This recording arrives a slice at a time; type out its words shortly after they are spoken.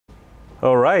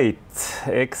All right,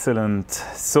 excellent.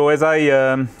 So as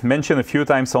I mentioned a few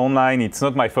times online, it's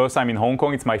not my first time in Hong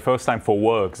Kong, it's my first time for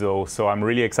work. So I'm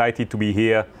really excited to be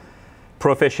here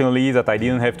professionally, that I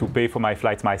didn't have to pay for my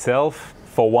flights myself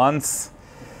for once.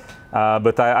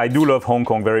 But I do love Hong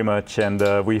Kong very much, and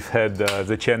we've had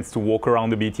the chance to walk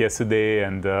around a bit yesterday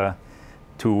and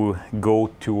to go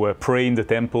to pray in the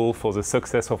temple for the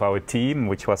success of our team,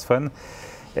 which was fun.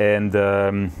 And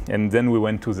then we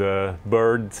went to the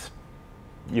bird,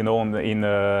 you know, on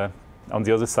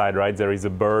the other side, right? There is a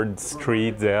bird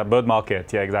street there, bird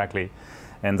market, yeah, exactly.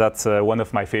 And that's one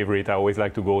of my favorite. I always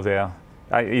like to go there.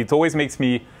 It always makes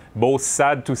me both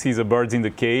sad to see the birds in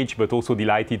the cage, but also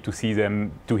delighted to see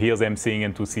them, to hear them sing,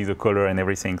 and to see the color and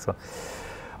everything. So,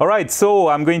 all right, so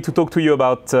I'm going to talk to you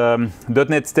about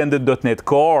 .NET Standard, .NET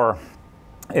Core.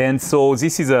 And so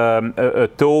this is a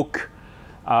talk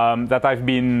that I've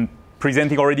been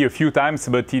presenting already a few times,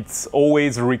 but it's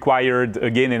always required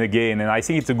again and again. And I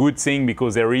think it's a good thing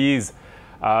because there is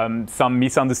some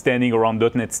misunderstanding around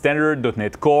 .NET Standard,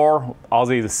 .NET Core. Are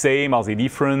they the same? Are they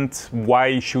different?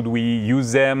 Why should we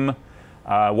use them?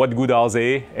 What good are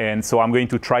they? And so I'm going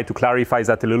to try to clarify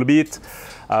that a little bit.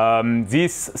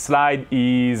 This slide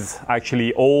is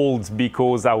actually old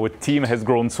because our team has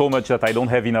grown so much that I don't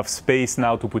have enough space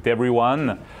now to put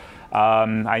everyone.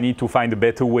 I need to find a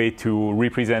better way to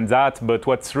represent that. But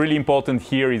what's really important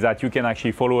here is that you can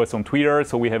actually follow us on Twitter.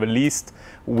 So we have a list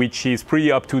which is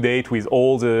pretty up to date with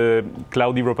all the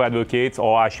cloud developer advocates,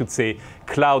 or I should say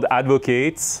cloud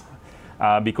advocates,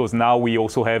 because now we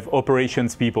also have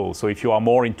operations people. So if you are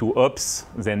more into ops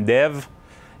than dev,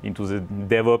 into the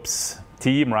DevOps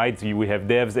team, right? We have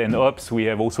devs and ops. We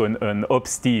have also an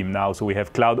ops team now. So we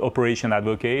have cloud operation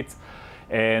advocates.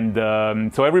 And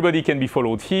so everybody can be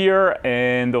followed here.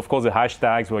 And of course, the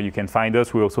hashtags where you can find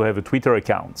us. We also have a Twitter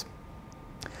account.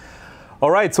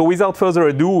 All right, so without further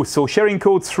ado, so sharing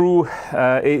code through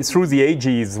the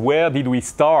ages, where did we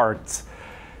start?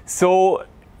 So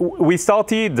we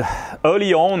started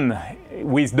early on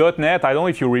with .NET. I don't know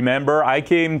if you remember, I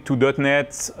came to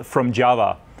 .NET from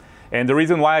Java. And the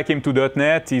reason why I came to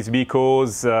 .NET is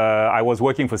because I was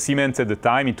working for Siemens at the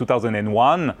time in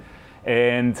 2001.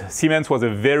 And Siemens was a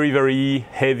very, very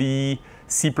heavy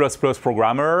C++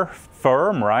 programmer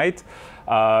firm, right?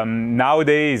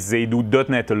 Nowadays, they do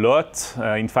 .NET a lot.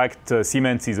 In fact,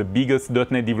 Siemens is the biggest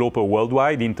 .NET developer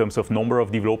worldwide in terms of number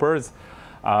of developers.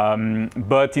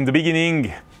 But in the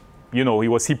beginning, you know, it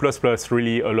was C++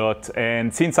 really a lot.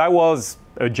 And since I was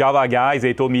a Java guy,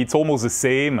 they told me it's almost the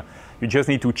same. You just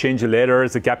need to change the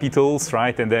letters, the capitals,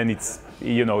 right? And then it's,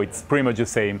 you know, it's pretty much the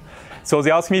same. So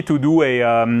they asked me to do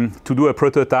a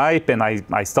prototype, and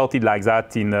I started like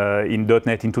that in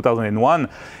 .NET in 2001.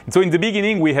 And so in the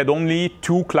beginning, we had only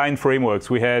two client frameworks.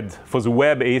 We had for the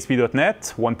web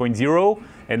ASP.NET 1.0,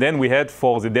 and then we had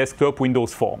for the desktop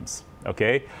Windows Forms.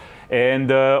 Okay,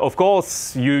 and of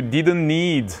course, you didn't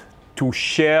need to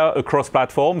share across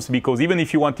platforms, because even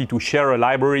if you wanted to share a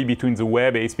library between the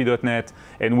web ASP.NET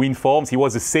and WinForms, it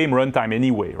was the same runtime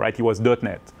anyway, right? It was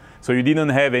 .NET, so you didn't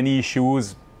have any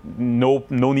issues. No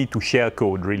need to share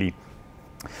code, really.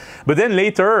 But then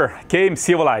later came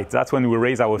Silverlight. That's when we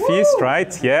raised our fist,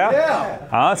 right? Yeah.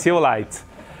 Silverlight.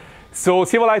 So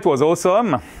Silverlight was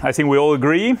awesome. I think we all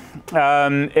agree.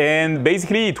 And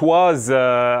basically it was,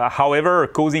 however,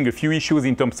 causing a few issues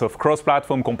in terms of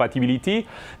cross-platform compatibility,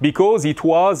 because it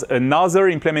was another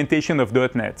implementation of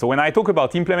 .NET. So when I talk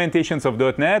about implementations of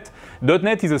 .NET,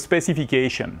 .NET is a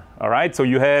specification, all right? So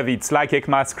you have, it's like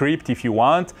ECMAScript if you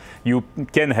want. You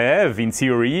can have, in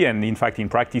theory, and in fact in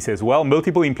practice as well,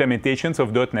 multiple implementations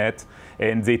of .NET.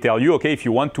 And they tell you, okay, if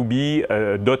you want to be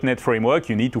a .NET framework,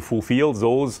 you need to fulfill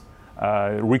those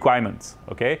requirements,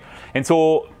 okay? And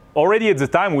so already at the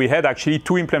time, we had actually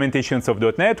two implementations of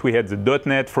 .NET. We had the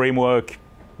 .NET framework,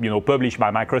 you know, published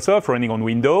by Microsoft, running on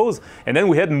Windows. And then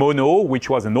we had Mono, which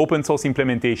was an open source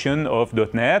implementation of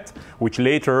 .NET, which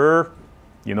later,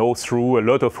 you know, through a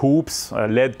lot of hoops,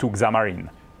 led to Xamarin.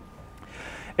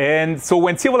 And so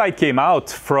when Silverlight came out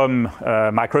from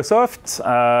Microsoft,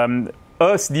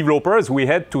 us developers, we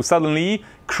had to suddenly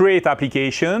create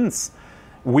applications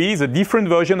with a different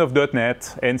version of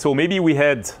 .NET. And so maybe we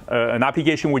had an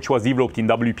application which was developed in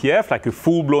WPF, like a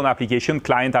full-blown application,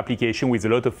 client application with a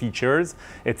lot of features,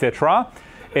 etc.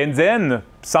 And then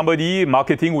somebody,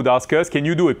 marketing, would ask us, can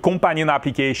you do a companion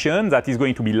application that is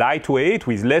going to be lightweight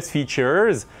with less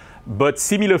features, but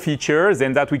similar features,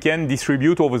 and that we can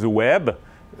distribute over the web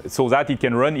so that it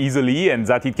can run easily and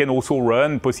that it can also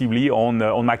run possibly on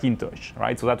Macintosh,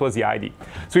 right? So that was the idea.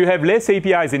 So you have less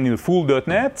APIs than in the full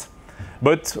 .NET,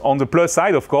 But on the plus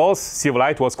side, of course,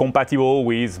 Silverlight was compatible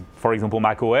with, for example,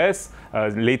 macOS.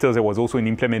 Later, there was also an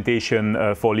implementation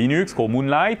for Linux called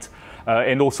Moonlight,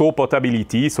 and also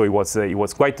portability. So it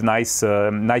was quite a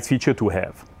nice feature to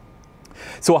have.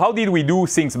 So how did we do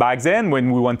things back then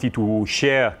when we wanted to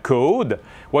share code?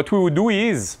 What we would do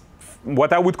is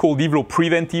what I would call develop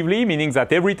preventively, meaning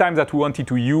that every time that we wanted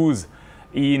to use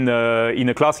in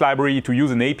a class library to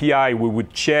use an API, we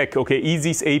would check, okay, is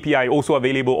this API also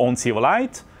available on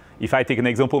Silverlight? If I take an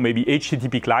example, maybe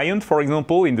HTTP client, for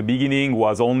example, in the beginning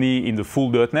was only in the full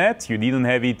 .NET. You didn't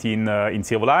have it in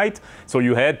Silverlight. So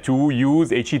you had to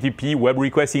use HTTP web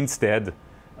request instead,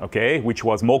 okay, which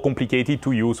was more complicated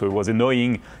to use, so it was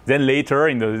annoying. Then later,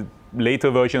 in the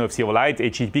later version of Silverlight,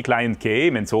 HTTP client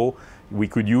came, and so we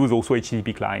could use also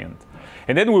HTTP client.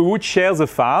 And then we would share the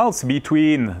files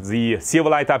between the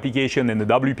Silverlight application and the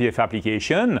WPF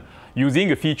application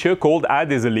using a feature called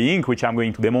Add as a Link, which I'm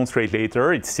going to demonstrate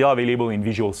later. It's still available in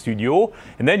Visual Studio.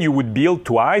 And then you would build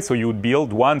twice. So you would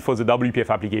build one for the WPF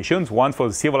applications, one for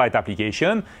the Silverlight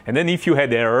application. And then if you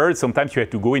had errors, sometimes you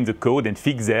had to go in the code and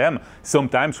fix them,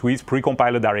 sometimes with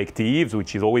precompiler directives,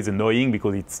 which is always annoying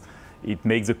because it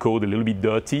makes the code a little bit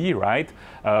dirty, right?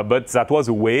 But that was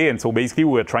a way, and so basically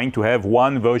we were trying to have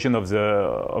one version of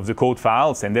the code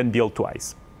files and then build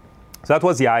twice. So that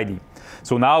was the idea.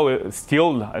 So now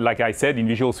still, like I said, in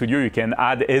Visual Studio you can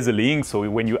add as a link. So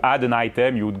when you add an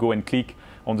item, you would go and click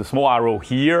on the small arrow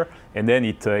here, and then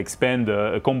it expands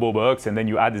a combo box, and then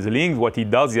you add as a link. What it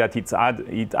does is that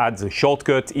it adds a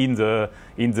shortcut in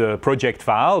the project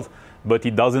files, but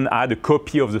it doesn't add a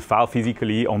copy of the file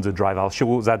physically on the drive. I'll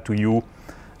show that to you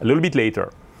a little bit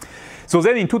later. So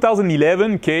then in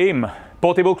 2011 came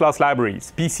portable class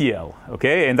libraries, PCL,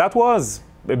 okay? And that was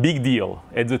a big deal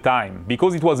at the time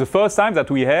because it was the first time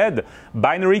that we had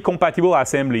binary compatible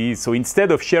assemblies. So instead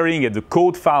of sharing at the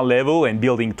code file level and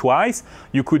building twice,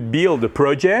 you could build a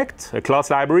project, a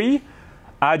class library,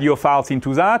 add your files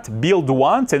into that, build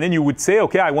once, and then you would say,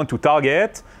 okay, I want to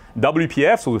target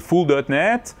WPF, so the full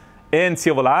 .NET, and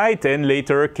Silverlight, and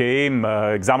later came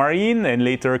Xamarin, and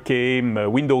later came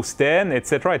Windows 10,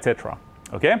 etc., etc.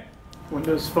 Okay?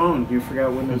 Windows Phone. You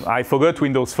forgot Windows. I forgot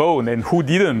Windows Phone, and who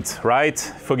didn't, right?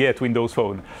 Forget Windows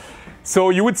Phone.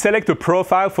 So you would select a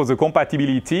profile for the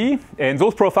compatibility, and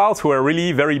those profiles were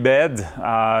really very bad.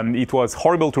 It was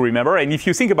horrible to remember, and if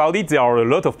you think about it, there are a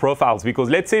lot of profiles, because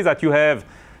let's say that you have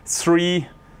 3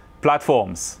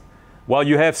 platforms. Well,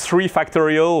 you have 3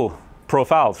 factorial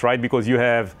profiles, right? Because you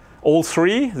have all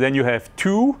 3, then you have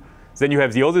 2, then you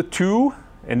have the other 2,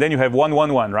 and then you have 1,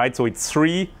 1, 1, right? So it's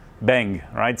 3 bang,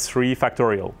 right? 3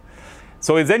 factorial.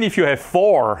 So then if you have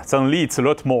 4, suddenly it's a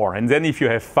lot more. And then if you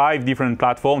have 5 different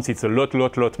platforms, it's a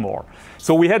lot more.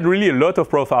 So we had really a lot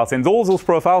of profiles, and all those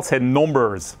profiles had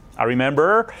numbers, I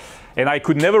remember. And I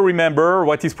could never remember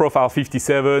what is profile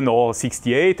 57 or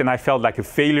 68, and I felt like a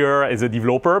failure as a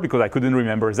developer because I couldn't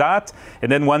remember that. And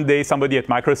then one day somebody at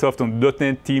Microsoft on the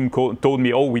 .NET team told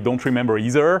me, oh, we don't remember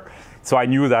either. So I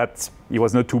knew that it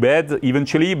was not too bad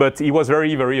eventually, but it was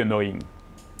very, very annoying.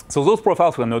 So those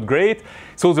profiles were not great.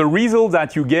 So the result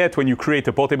that you get when you create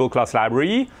a portable class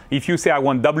library, if you say I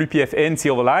want WPF and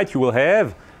Silverlight, you will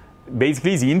have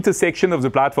basically the intersection of the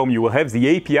platform. You will have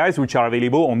the APIs which are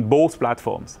available on both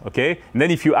platforms, okay? And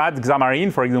then if you add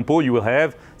Xamarin, for example, you will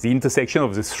have the intersection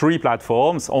of the 3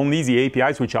 platforms, only the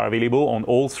APIs which are available on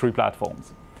all 3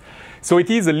 platforms. So it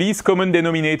is the least common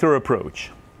denominator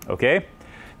approach, okay?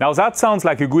 Now that sounds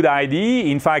like a good idea.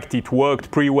 In fact, it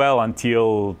worked pretty well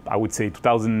until, I would say,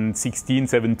 2016,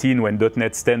 17, when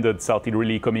 .NET Standard started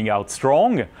really coming out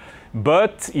strong.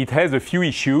 But it has a few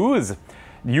issues.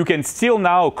 You can still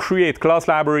now create class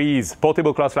libraries,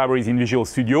 portable class libraries in Visual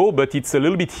Studio, but it's a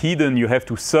little bit hidden. You have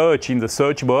to search in the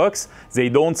search box. They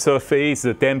don't surface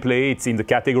the templates in the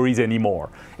categories anymore.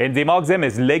 And they mark them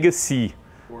as legacy,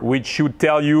 which should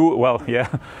tell you, well, yeah,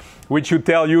 which should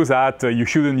tell you that you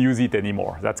shouldn't use it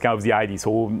anymore. That's kind of the idea.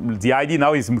 So the idea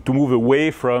now is to move away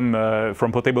from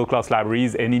portable class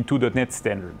libraries and into .NET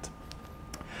Standard.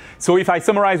 So if I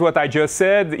summarize what I just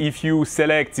said, if you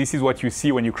select, this is what you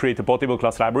see when you create a portable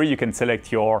class library, you can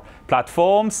select your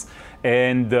platforms.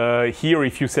 And here,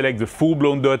 if you select the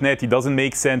full-blown .NET, it doesn't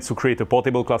make sense to create a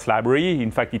portable class library. In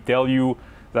fact, it tells you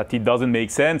that it doesn't make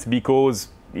sense because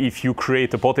if you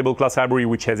create a portable class library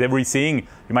which has everything,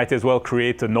 you might as well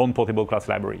create a non-portable class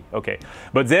library. Okay.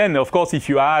 But then, of course, if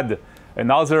you add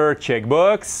another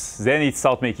checkbox, then it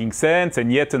starts making sense,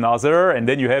 and yet another, and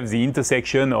then you have the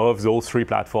intersection of those 3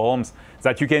 platforms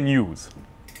that you can use.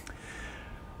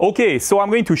 Okay, so I'm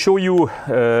going to show you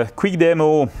a quick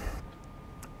demo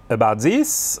about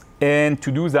this. And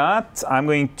to do that, I'm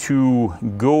going to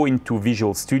go into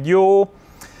Visual Studio.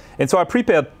 And so I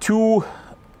prepared two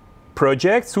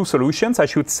projects, two solutions, I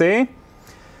should say.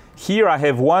 Here I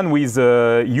have one with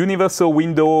a universal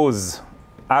Windows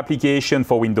application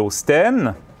for Windows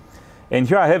 10. And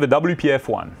here I have a WPF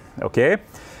one, okay?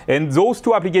 And those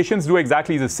two applications do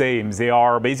exactly the same. They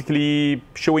are basically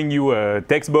showing you a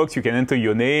text box. You can enter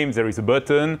your name. There is a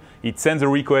button. It sends a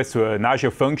request to an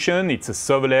Azure function. It's a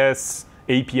serverless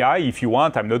API if you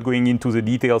want. I'm not going into the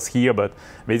details here, but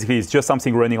basically it's just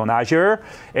something running on Azure.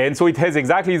 And so it has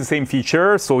exactly the same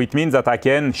feature. So it means that I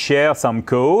can share some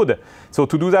code. So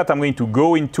to do that, I'm going to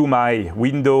go into my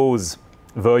Windows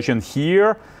version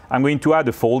here. I'm going to add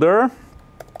a folder.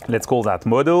 Let's call that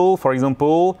model, for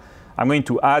example. I'm going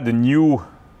to add a new,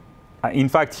 in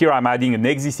fact, here I'm adding an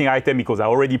existing item because I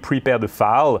already prepared the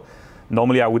file.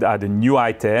 Normally I would add a new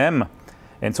item.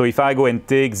 And so if I go and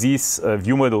take this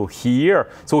view model here,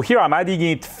 so here I'm adding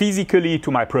it physically to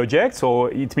my project. So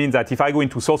it means that if I go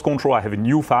into source control, I have a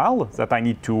new file that I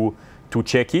need to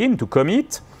check in, to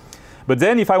commit. But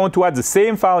then if I want to add the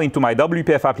same file into my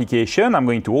WPF application, I'm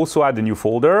going to also add a new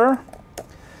folder.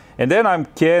 And then I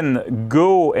can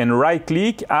go and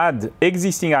right-click, add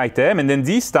existing item. And then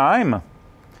this time,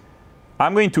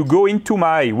 I'm going to go into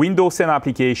my Windows 10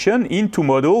 application, into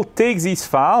model, take this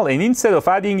file, and instead of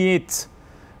adding it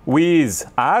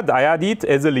with add, I add it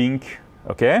as a link,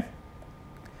 okay?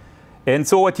 And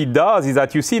so what it does is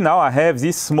that you see now I have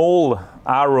this small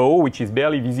arrow, which is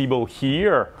barely visible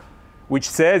here, which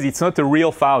says it's not a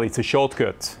real file, it's a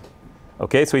shortcut.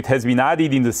 Okay, so it has been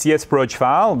added in the CSproj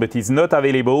file, but it's not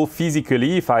available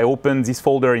physically. If I open this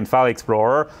folder in File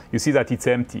Explorer, you see that it's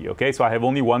empty. Okay, so I have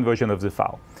only one version of the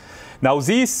file. Now,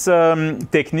 this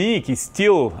technique is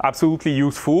still absolutely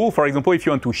useful. For example, if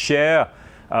you want to share,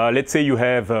 let's say you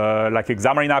have like a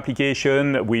Xamarin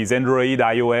application with Android,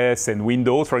 iOS, and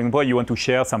Windows. For example, you want to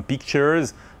share some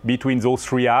pictures between those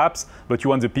three apps, but you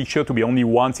want the picture to be only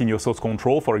once in your source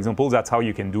control, for example, that's how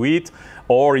you can do it.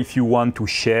 Or if you want to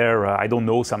share, I don't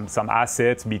know, some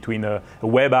assets between a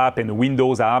web app and a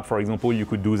Windows app, for example, you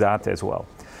could do that as well.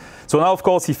 So now, of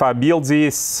course, if I build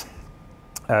this,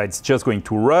 it's just going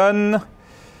to run.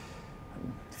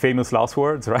 Famous last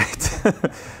words, right?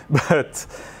 But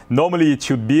normally it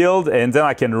should build, and then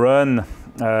I can run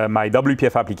my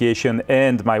WPF application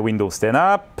and my Windows 10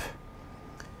 app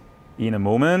in a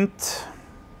moment.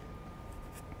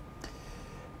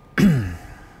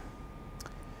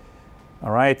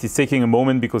 All right, it's taking a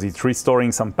moment because it's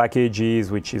restoring some packages,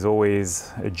 which is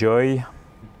always a joy.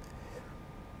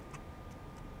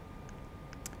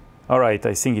 All right,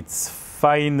 I think it's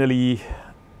finally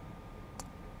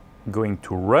going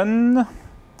to run.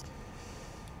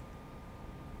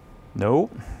 No.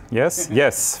 Yes,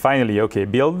 yes, finally, okay,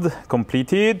 build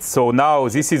completed. So now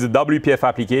this is a WPF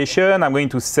application. I'm going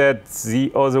to set the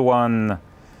other one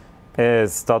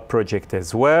as start project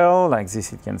as well. Like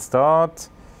this, it can start.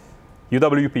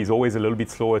 UWP is always a little bit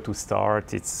slower to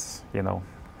start. It's, you know,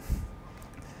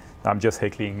 I'm just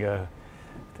heckling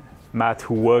Matt,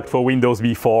 who worked for Windows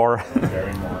before.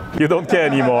 You don't care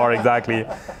anymore, exactly.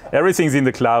 Everything's in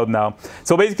the cloud now.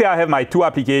 So basically, I have my two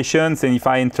applications, and if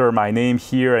I enter my name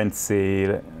here and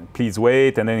say, please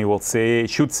wait, and then it will say, it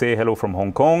should say hello from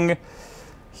Hong Kong.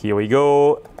 Here we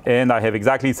go. And I have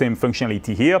exactly the same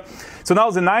functionality here. So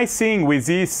now the nice thing with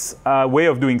this way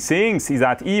of doing things is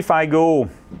that if I go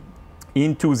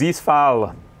into this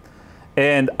file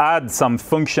and add some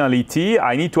functionality,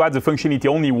 I need to add the functionality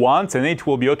only once, and it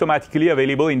will be automatically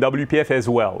available in WPF as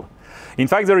well. In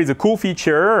fact, there is a cool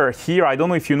feature here. I don't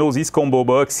know if you know this combo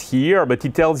box here, but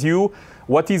it tells you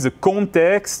what is the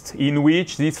context in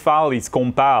which this file is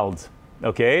compiled.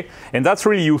 Okay, and that's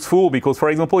really useful because, for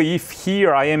example, if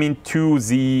here I am into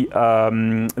the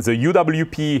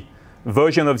UWP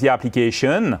version of the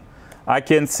application, I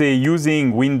can say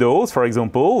using Windows, for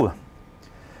example.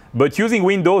 But using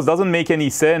Windows doesn't make any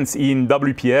sense in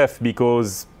WPF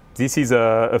because this is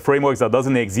a framework that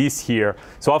doesn't exist here.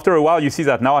 So after a while, you see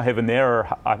that now I have an error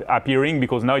appearing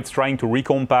because now it's trying to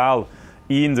recompile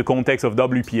in the context of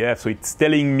WPF. So it's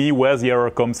telling me where the error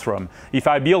comes from. If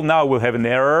I build now, we'll have an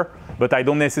error, but I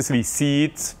don't necessarily see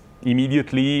it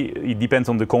immediately. It depends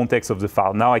on the context of the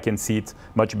file. Now I can see it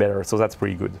much better. So that's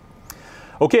pretty good.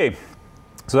 OK,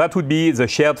 so that would be the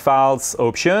shared files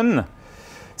option.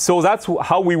 So that's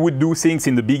how we would do things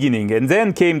in the beginning. And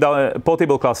then came the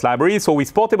portable class libraries. So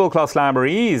with portable class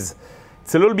libraries,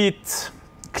 it's a little bit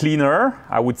cleaner,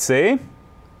 I would say.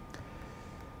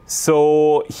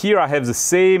 So here I have the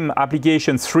same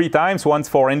applications 3 times, once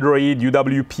for Android,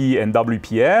 UWP, and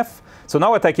WPF. So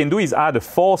now what I can do is add a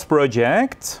fourth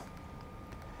project.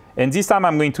 And this time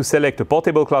I'm going to select a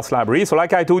portable class library. So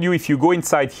like I told you, if you go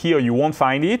inside here, you won't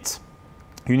find it.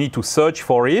 You need to search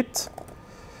for it.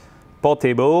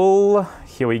 Portable,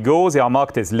 here we go. They are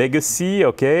marked as legacy,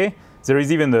 okay. There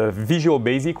is even a Visual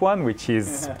Basic one, which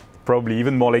is probably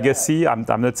even more legacy. I'm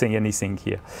not saying anything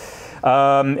here.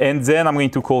 And then I'm going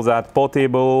to call that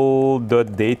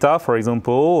portable.data, for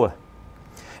example.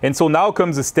 And so now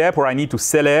comes the step where I need to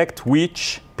select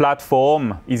which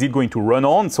platform is it going to run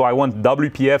on. So I want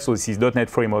WPF, so this is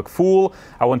 .NET Framework Full.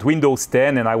 I want Windows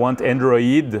 10, and I want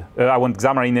Android. I want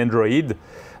Xamarin Android.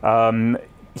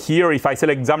 Here, if I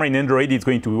select Xamarin Android, it's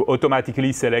going to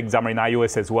automatically select Xamarin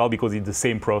iOS as well because it's the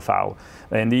same profile.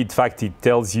 And in fact, it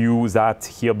tells you that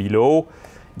here below.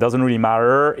 It doesn't really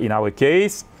matter in our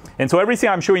case. And so everything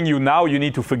I'm showing you now, you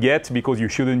need to forget because you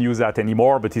shouldn't use that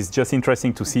anymore, but it's just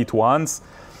interesting to see it once.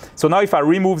 So now if I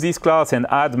remove this class and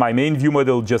add my main view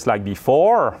model just like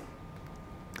before,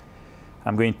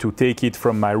 I'm going to take it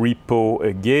from my repo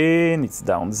again. It's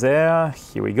down there.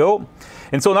 Here we go.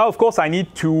 And so now, of course, I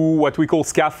need to what we call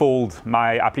scaffold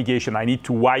my application. I need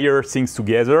to wire things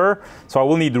together. So I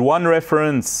will need one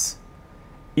reference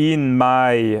in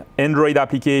my Android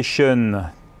application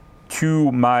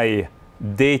to my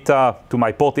data, to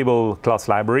my portable class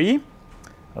library.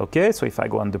 OK, so if I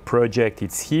go on the project,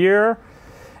 it's here.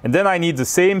 And then I need the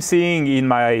same thing in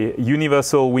my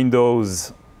universal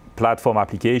Windows platform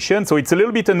application. So it's a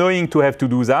little bit annoying to have to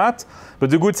do that. But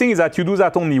the good thing is that you do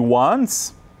that only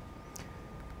once.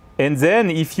 And then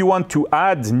if you want to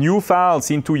add new files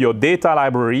into your data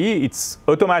library, it's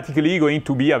automatically going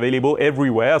to be available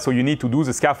everywhere. So you need to do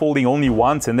the scaffolding only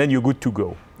once, and then you're good to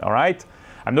go. All right?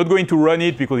 I'm not going to run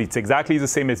it because it's exactly the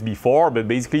same as before, but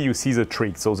basically you see the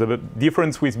trick. So the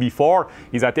difference with before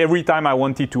is that every time I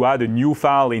wanted to add a new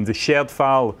file in the shared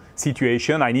file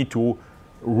situation, I need to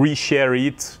reshare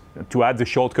it to add the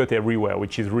shortcut everywhere,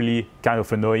 which is really kind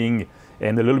of annoying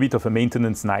and a little bit of a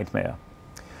maintenance nightmare.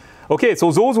 OK,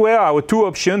 so those were our two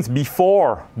options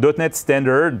before .NET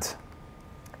Standard.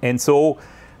 And so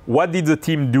what did the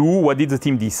team do? What did the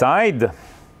team decide?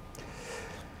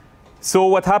 So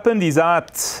what happened is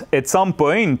that at some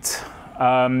point,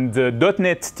 the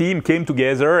 .NET team came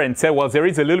together and said, well, there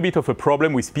is a little bit of a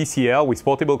problem with PCL, with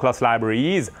portable class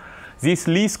libraries. This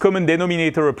least common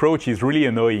denominator approach is really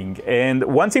annoying. And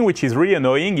one thing which is really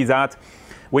annoying is that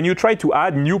when you try to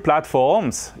add new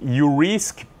platforms, you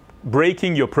risk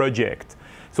breaking your project.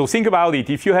 So think about it.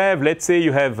 If you have, let's say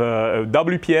you have a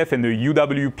WPF and a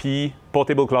UWP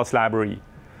portable class library,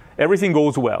 everything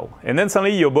goes well. And then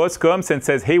suddenly your boss comes and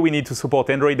says, hey, we need to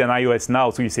support Android and iOS now.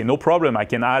 So you say, no problem, I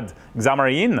can add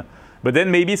Xamarin. But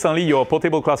then maybe suddenly your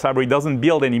portable class library doesn't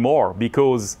build anymore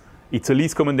because it's a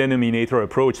least common denominator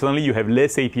approach. Suddenly you have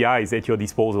less APIs at your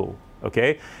disposal.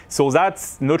 Okay? So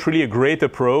that's not really a great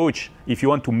approach if you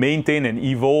want to maintain and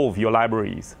evolve your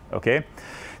libraries. Okay?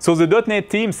 So the .NET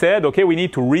team said, OK, we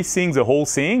need to rethink the whole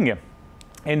thing.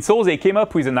 And so they came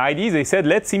up with an idea. They said,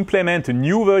 let's implement a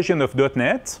new version of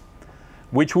 .NET,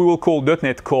 which we will call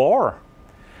 .NET Core.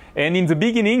 And in the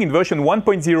beginning, in version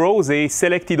 1.0, they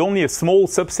selected only a small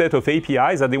subset of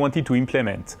APIs that they wanted to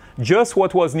implement. Just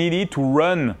what was needed to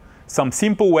run some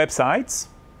simple websites,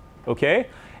 OK?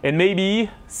 And maybe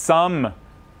some,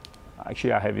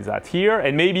 actually I have that here,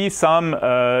 and maybe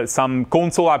some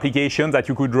console applications that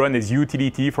you could run as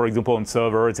utility, for example, on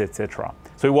servers, etc.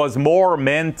 So it was more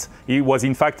meant, it was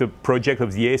in fact a project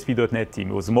of the ASP.NET team.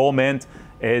 It was more meant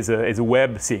as a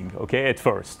web thing, okay, at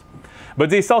first. But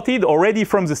they started already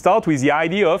from the start with the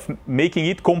idea of making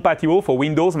it compatible for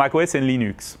Windows, macOS, and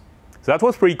Linux. So that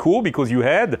was pretty cool because you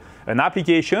had an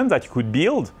application that you could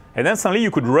build, and then suddenly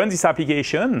you could run this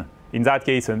application, in that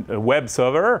case a web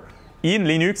server, in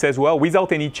Linux as well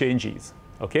without any changes.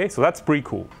 Okay, so that's pretty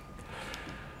cool.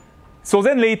 So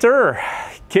then later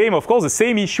came, of course, the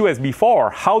same issue as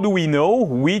before. How do we know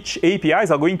which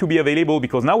APIs are going to be available?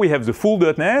 Because now we have the full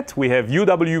 .NET, we have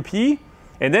UWP,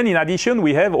 and then in addition,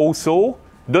 we have also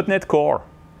 .NET Core.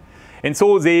 And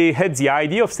so they had the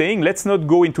idea of saying, let's not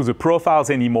go into the profiles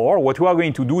anymore. What we are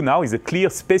going to do now is a clear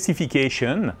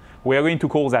specification. We are going to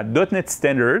call that .NET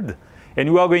Standard.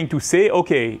 And we are going to say,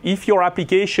 OK, if your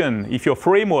application, if your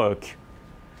framework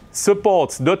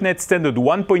supports .NET Standard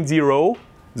 1.0,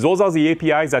 those are the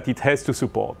APIs that it has to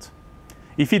support.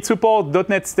 If it supports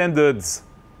 .NET Standards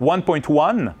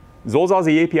 1.1, those are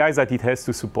the APIs that it has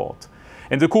to support.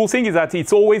 And the cool thing is that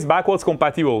it's always backwards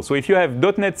compatible. So if you have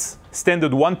 .NET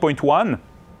Standard 1.1,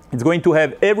 it's going to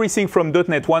have everything from .NET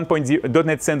Standard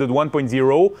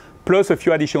 1.0 plus a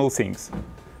few additional things.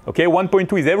 Okay,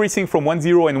 1.2 is everything from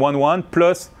 1.0 and 1.1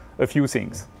 plus a few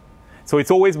things. So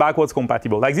it's always backwards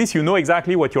compatible. Like this, you know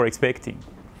exactly what you're expecting.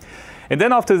 And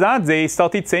then after that, they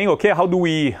started saying, okay, how do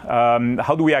we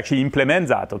actually implement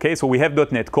that? Okay, so we have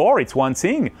 .NET Core, it's one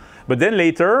thing, but then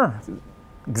later,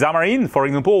 Xamarin, for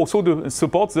example, also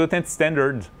supports .NET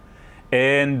Standard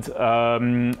and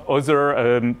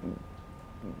other.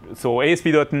 So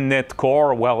ASP.NET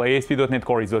Core, well, ASP.NET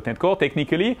Core is .NET Core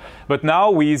technically, but now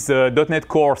with .NET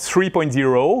Core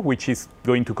 3.0, which is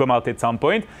going to come out at some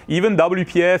point, even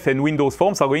WPF and Windows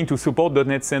Forms are going to support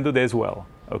 .NET Standard as well.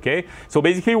 Okay, so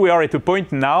basically we are at a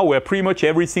point now where pretty much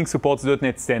everything supports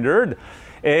 .NET Standard,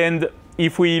 and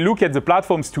if we look at the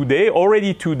platforms today,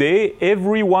 already today,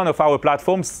 every one of our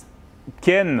platforms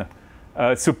can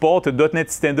support a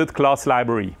 .NET Standard class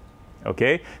library.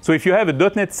 Okay, so if you have a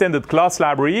 .NET Standard class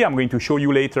library, I'm going to show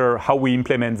you later how we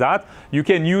implement that. You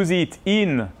can use it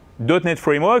in .NET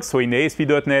Framework, so in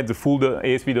ASP.NET, the full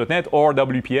ASP.NET, or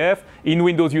WPF, in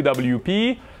Windows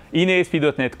UWP, in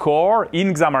ASP.NET Core,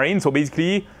 in Xamarin. So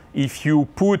basically, if you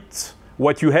put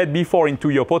what you had before into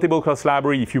your portable class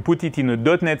library, if you put it in a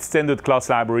 .NET Standard class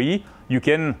library, you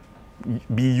can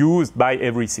be used by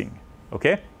everything.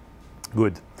 Okay,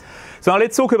 good. So now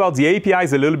let's talk about the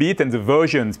APIs a little bit and the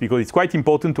versions, because it's quite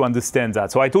important to understand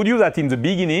that. So I told you that in the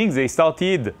beginning, they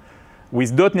started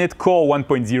with .NET Core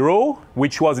 1.0,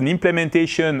 which was an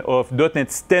implementation of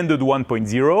 .NET Standard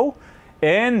 1.0,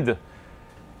 and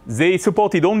they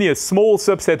supported only a small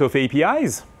subset of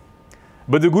APIs.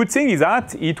 But the good thing is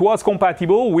that it was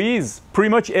compatible with pretty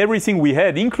much everything we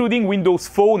had, including Windows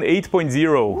Phone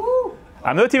 8.0.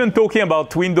 I'm not even talking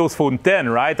about Windows Phone 10,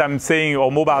 right? I'm saying,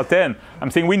 or Mobile 10. I'm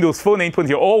saying Windows Phone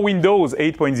 8.0 or Windows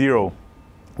 8.0,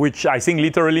 which I think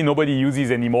literally nobody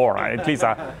uses anymore. At least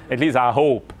I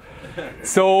hope.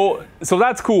 So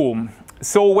that's cool.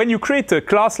 So when you create a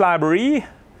class library,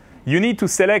 you need to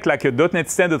select like a .NET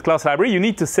Standard class library. You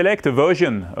need to select a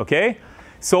version, okay?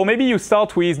 So maybe you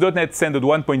start with .NET Standard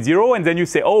 1.0, and then you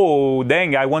say, oh,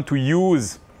 dang, I want to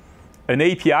use an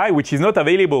API which is not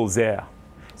available there.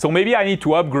 So maybe I need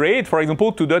to upgrade, for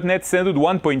example, to .NET Standard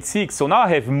 1.6. So now I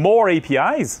have more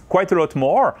APIs, quite a lot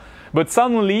more. But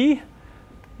suddenly,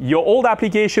 your old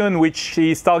application, which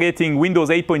is targeting Windows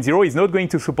 8.0, is not going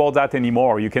to support that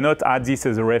anymore. You cannot add this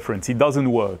as a reference. It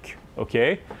doesn't work.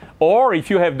 Okay? Or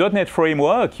if you have .NET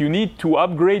Framework, you need to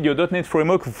upgrade your .NET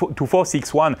Framework to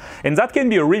 4.6.1. And that can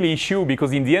be a real issue,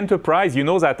 because in the enterprise, you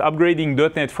know that upgrading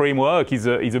 .NET Framework is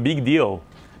a big deal,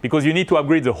 because you need to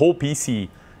upgrade the whole PC.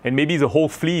 And maybe the whole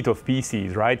fleet of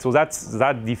PCs, right? So that's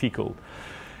that difficult.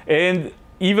 And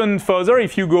even further,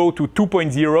 if you go to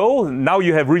 2.0, now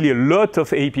you have really a lot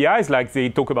of APIs, like they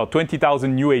talk about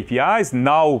 20,000 new APIs.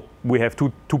 Now we have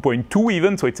 2.2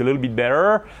 even, so it's a little bit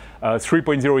better.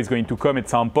 3.0 is going to come at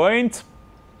some point.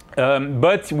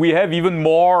 But we have even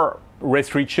more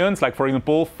restrictions, like for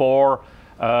example, for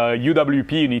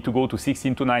UWP, you need to go to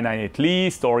 16.299 at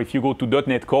least, or if you go to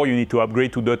 .NET Core, you need to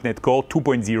upgrade to .NET Core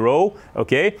 2.0,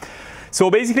 okay?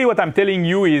 So basically what I'm telling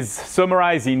you is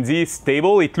summarized in this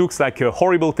table. It looks like a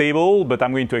horrible table, but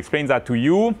I'm going to explain that to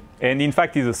you. And in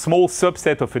fact, it's a small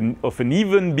subset of an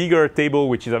even bigger table,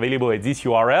 which is available at this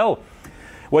URL.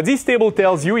 What this table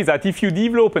tells you is that if you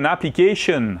develop an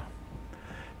application,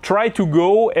 try to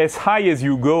go as high as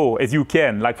you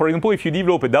can. Like for example, if you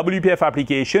develop a WPF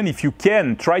application, if you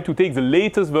can, try to take the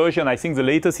latest version. I think the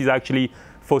latest is actually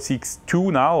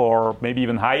 4.6.2 now, or maybe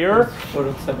even higher.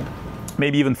 4.7.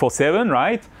 Maybe even 4.7,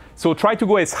 right? So try to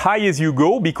go as high as you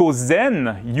go, because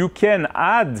then you can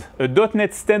add a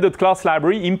 .NET Standard class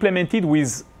library implemented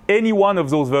with any one of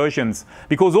those versions,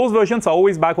 because those versions are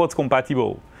always backwards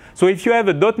compatible. So if you have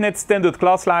a .NET Standard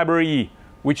class library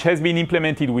which has been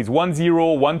implemented with 1.0,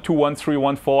 1.2,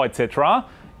 1.3, 1.4, etc.,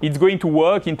 it's going to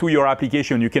work into your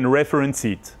application. You can reference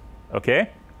it,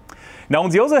 okay? Now, on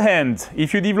the other hand,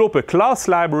 if you develop a class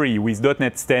library with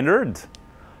 .NET Standard,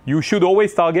 you should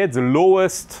always target the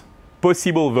lowest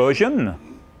possible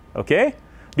version, okay?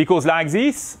 Because like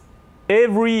this,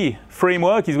 every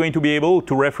framework is going to be able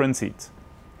to reference it.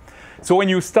 So when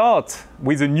you start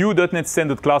with a new .NET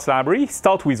Standard class library,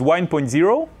 start with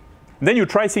 1.0, then you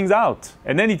try things out.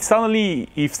 And then if suddenly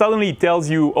it tells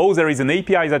you, oh, there is an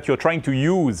API that you're trying to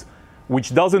use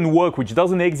which doesn't work, which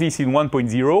doesn't exist in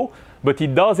 1.0, but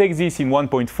it does exist in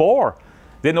 1.4,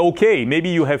 then okay, maybe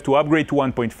you have to upgrade to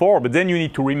 1.4, but then you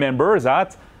need to remember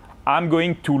that I'm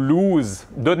going to lose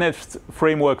 .NET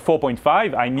Framework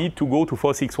 4.5, I need to go to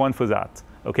 4.6.1 for that,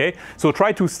 okay? So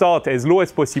try to start as low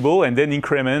as possible and then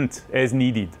increment as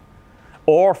needed.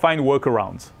 Or find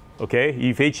workarounds. Okay,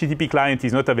 if HTTP client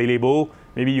is not available,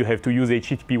 maybe you have to use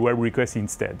HTTP web request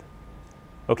instead.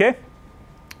 Okay,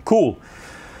 cool.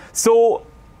 So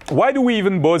why do we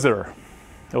even bother?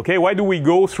 Okay, why do we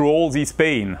go through all this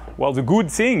pain? Well, the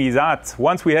good thing is that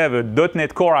once we have a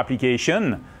 .NET Core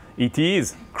application, it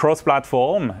is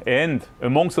cross-platform, and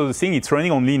amongst other things, it's running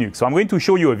on Linux. So I'm going to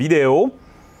show you a video.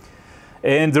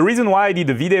 And the reason why I did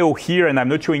the video here and I'm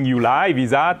not showing you live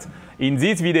is that in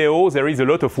this video, there is a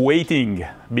lot of waiting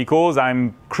because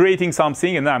I'm creating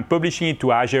something and then I'm publishing it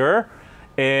to Azure.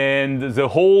 And the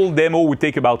whole demo would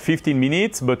take about 15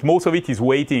 minutes, but most of it is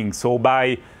waiting. So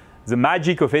by the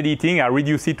magic of editing, I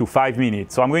reduce it to 5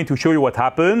 minutes. So I'm going to show you what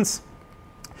happens.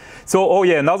 So, oh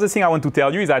yeah, another thing I want to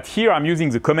tell you is that here I'm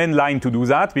using the command line to do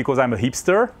that because I'm a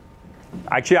hipster.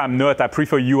 Actually, I'm not. I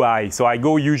prefer UI. So I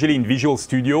go usually in Visual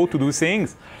Studio to do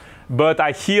things. But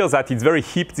I hear that it's very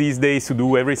hip these days to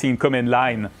do everything in command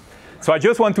line. So I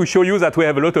just want to show you that we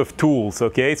have a lot of tools,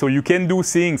 okay? So you can do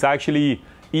things actually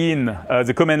in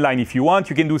the command line if you want.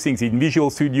 You can do things in Visual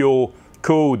Studio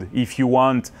Code if you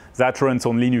want. That runs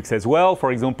on Linux as well,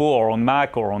 for example, or on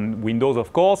Mac or on Windows,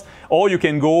 of course. Or you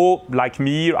can go, like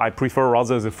me, I prefer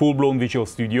rather the full-blown Visual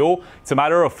Studio. It's a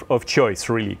matter of choice,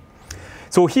 really.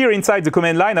 So here inside the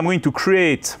command line, I'm going to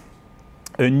create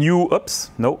a new, oops,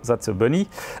 no, that's a bunny.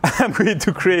 I'm going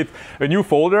to create a new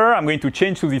folder. I'm going to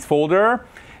change to this folder.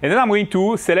 And then I'm going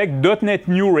to select .NET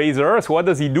New Razor. So what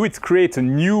does it do? It creates a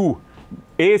new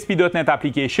ASP.NET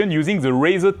application using the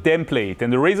Razor template.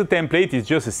 And the Razor template is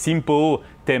just a simple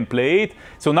template.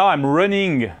 So now I'm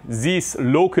running this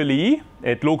locally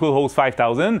at localhost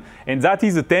 5000. And that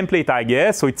is the template, I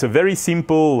guess. So it's a very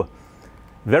simple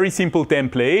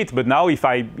template, but now if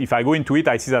I go into it,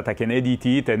 I see that I can edit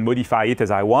it and modify it as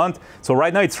I want. So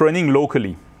right now it's running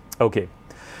locally. Okay.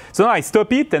 So now I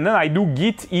stop it and then I do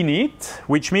git init,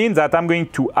 which means that I'm going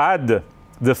to add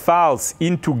the files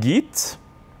into Git.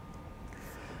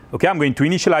 Okay, I'm going to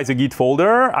initialize the Git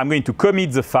folder. I'm going to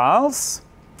commit the files.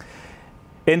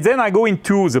 And then I go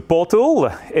into the portal.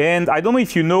 And I don't know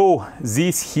if you know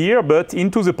this here, but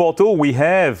into the portal we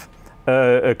have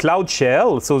a Cloud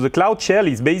Shell. So the Cloud Shell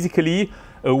is basically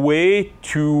a way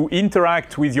to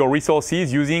interact with your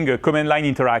resources using a command line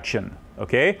interaction.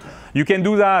 Okay? You can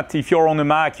do that if you're on a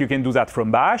Mac, you can do that from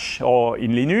Bash or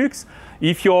in Linux.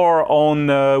 If you're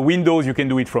on Windows, you can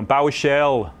do it from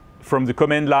PowerShell, from the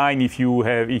command line if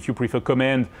you prefer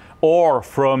command, or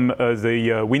from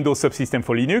the Windows subsystem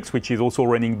for Linux, which is also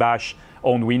running Bash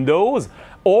on Windows.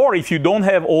 Or if you don't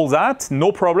have all that,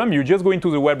 no problem. You just go into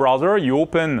the web browser, you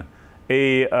open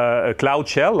a Cloud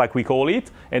Shell, like we call it,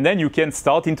 and then you can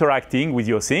start interacting with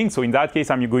your thing. So in that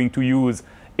case, I'm going to use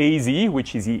AZ,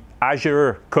 which is the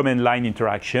Azure command line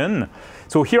interaction.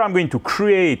 So here I'm going to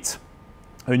create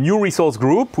a new resource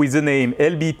group with the name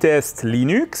lbtest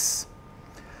linux.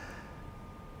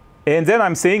 And then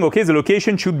I'm saying, okay, the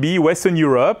location should be Western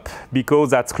Europe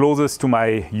because that's closest to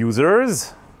my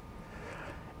users.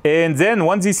 And then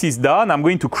once this is done, I'm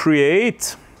going to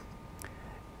create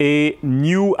a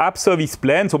new app service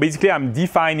plan. So basically, I'm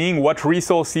defining what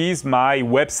resources my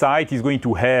website is going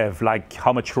to have, like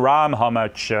how much RAM, how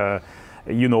much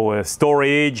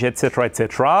storage, etc.,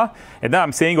 etc. And then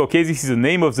I'm saying, okay, this is the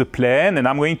name of the plan, and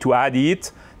I'm going to add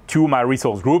it to my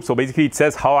resource group. So basically, it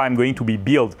says how I'm going to be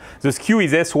built. The SKU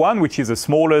is S1, which is the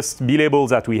smallest billable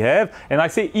that we have. And I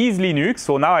say is Linux.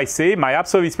 So now I say my app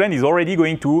service plan is already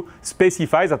going to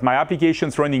specify that my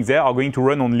applications running there are going to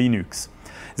run on Linux.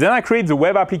 Then I create the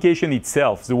web application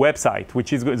itself, the website,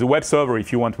 which is the web server,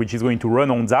 if you want, which is going to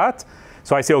run on that.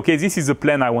 So I say, okay, this is the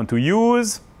plan I want to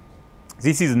use.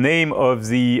 This is the name of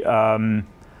the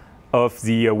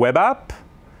web app.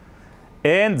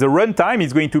 And the runtime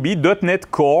is going to be .NET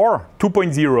Core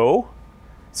 2.0.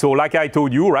 So like I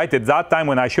told you, right, at that time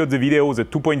when I showed the video, the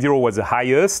 2.0 was the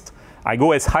highest. I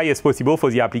go as high as possible for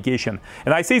the application.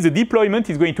 And I say the deployment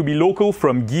is going to be local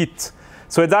from Git.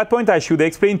 So at that point, I should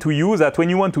explain to you that when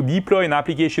you want to deploy an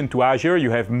application to Azure, you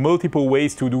have multiple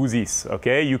ways to do this,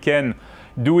 okay? You can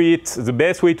do it, the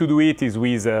best way to do it is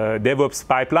with a DevOps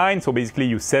pipeline. So basically,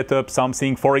 you set up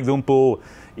something, for example,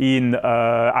 in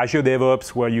Azure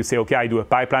DevOps, where you say, okay, I do a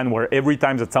pipeline where every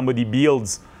time that somebody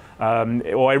builds,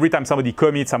 or every time somebody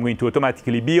commits, I'm going to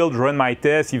automatically build, run my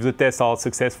tests. If the tests are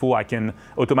successful, I can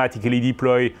automatically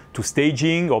deploy to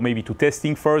staging, or maybe to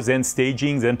testing first, then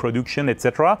staging, then production,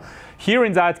 etc. Here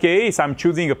in that case, I'm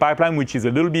choosing a pipeline which is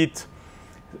a little bit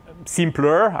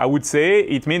simpler, I would say.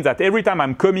 It means that every time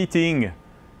I'm committing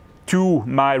to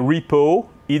my repo,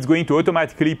 it's going to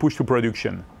automatically push to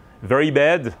production. Very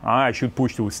bad. I should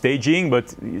push to staging,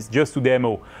 but it's just to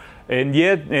demo. And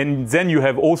then you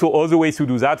have also other ways to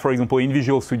do that. For example, in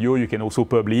Visual Studio, you can also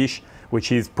publish,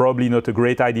 which is probably not a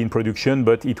great idea in production,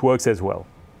 but it works as well.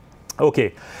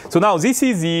 Okay, so now this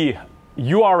is the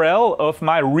URL of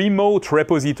my remote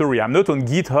repository. I'm not on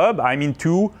GitHub, I'm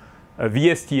into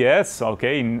VSTS,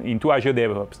 okay, into Azure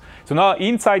DevOps. So now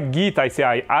inside Git, I say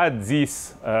I add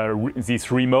this,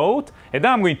 this remote, and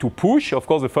then I'm going to push. Of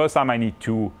course, the first time I need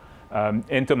to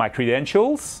enter my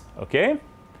credentials, okay?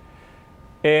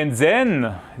 And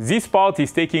then this part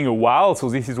is taking a while, so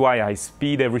this is why I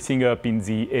speed everything up in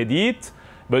the edit.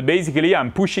 But basically,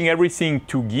 I'm pushing everything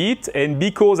to Git, and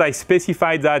because I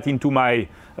specified that into my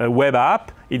web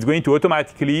app, it's going to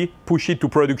automatically push it to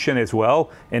production as well,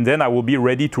 and then I will be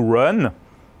ready to run.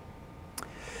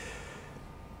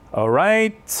 All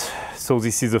right, so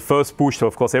this is the first push, so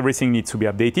of course everything needs to be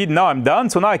updated. Now I'm done,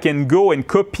 so now I can go and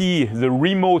copy the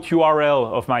remote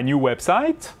URL of my new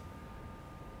website.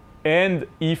 And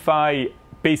if I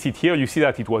paste it here, you see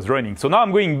that it was running. So now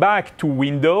I'm going back to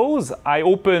Windows. I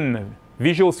open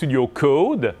Visual Studio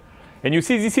Code. And you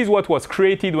see this is what was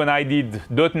created when I did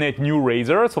 .NET New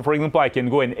Razor. So for example, I can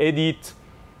go and edit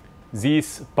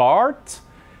this part.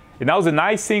 And now the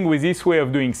nice thing with this way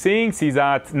of doing things is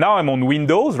that now I'm on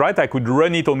Windows, right? I could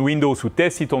run it on Windows to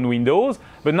test it on Windows.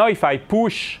 But now if I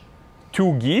push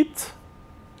to Git,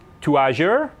 to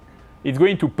Azure, it's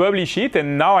going to publish it.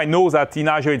 And now I know that in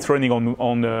Azure it's running on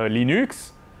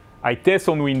Linux. I test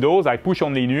on Windows, I push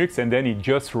on Linux, and then it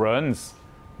just runs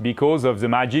because of the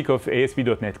magic of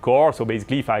ASP.NET Core. So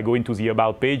basically, if I go into the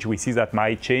About page, we see that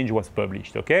my change was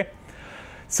published, okay?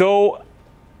 So,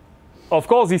 of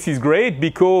course, this is great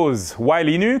because why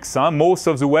Linux? Most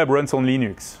of the web runs on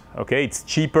Linux, okay? It's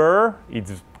cheaper,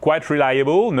 it's quite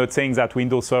reliable, not saying that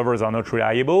Windows servers are not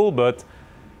reliable, but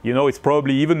you know, it's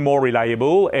probably even more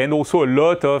reliable, and also a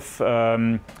lot of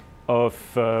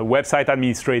website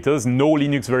administrators know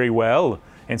Linux very well.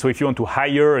 And so if you want to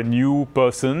hire a new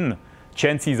person,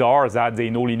 chances are that they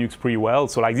know Linux pretty well.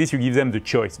 So like this, you give them the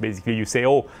choice. Basically, you say,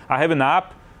 oh, I have an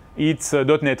app. It's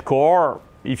 .NET Core.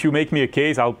 If you make me a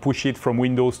case, I'll push it from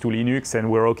Windows to Linux,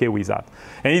 and we're OK with that.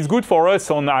 And it's good for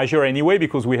us on Azure anyway,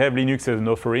 because we have Linux as an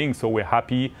offering. So we're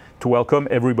happy to welcome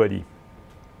everybody.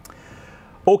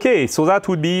 OK, so that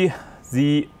would be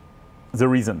the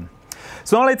reason.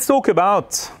 So now let's talk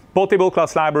about portable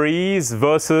class libraries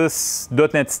versus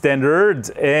 .NET Standard.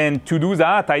 And to do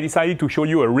that, I decided to show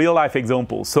you a real-life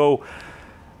example. So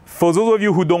for those of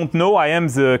you who don't know, I am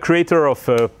the creator of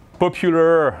a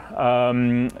popular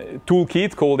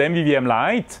toolkit called MVVM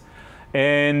Light.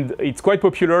 And it's quite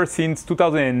popular since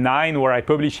 2009, where I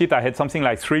published it. I had something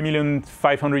like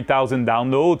 3,500,000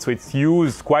 downloads. So it's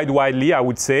used quite widely, I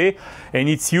would say. And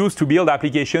it's used to build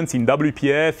applications in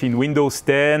WPF, in Windows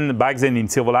 10, back then in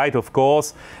Silverlight, of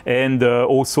course, and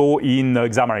also in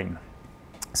Xamarin.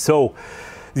 So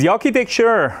the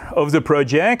architecture of the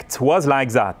project was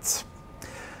like that.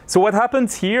 So what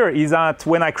happens here is that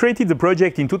when I created the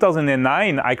project in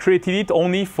 2009, I created it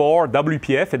only for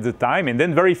WPF at the time, and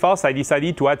then very fast I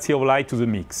decided to add Silverlight to the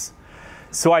mix.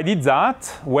 So I did that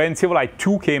when Silverlight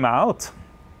 2 came out,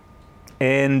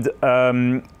 and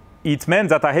it meant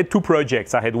that I had two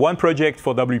projects. I had one project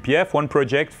for WPF, one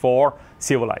project for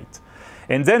Silverlight.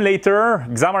 And then later,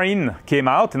 Xamarin came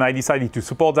out, and I decided to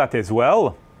support that as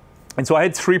well. And so I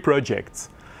had three projects.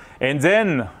 And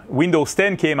then Windows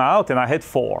 10 came out, and I had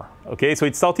four. Okay, so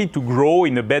it started to grow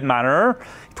in a bad manner.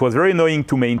 It was very annoying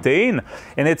to maintain.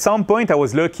 And at some point, I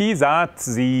was lucky that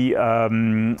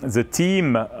the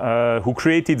team who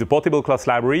created the portable class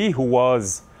library, who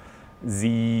was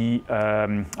the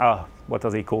what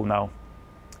are they called now?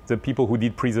 The people who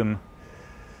did Prism.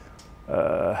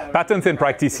 Patterns and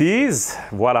practices,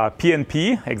 voila,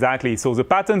 PNP, exactly. So the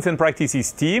patterns and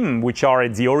practices team, which are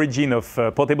at the origin of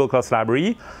portable class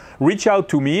library, reached out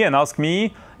to me and asked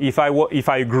me if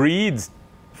I agreed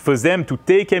for them to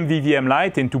take MVVM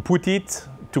Light and to put it,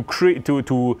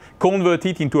 to convert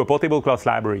it into a portable class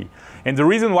library. And the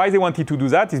reason why they wanted to do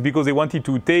that is because they wanted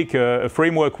to take a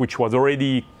framework which was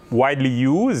already widely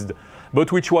used,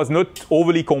 but which was not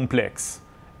overly complex,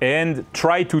 and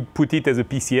try to put it as a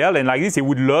PCL. And like this, they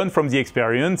would learn from the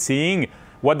experience, seeing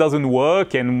what doesn't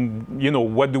work and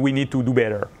what do we need to do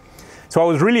better. So I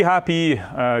was really happy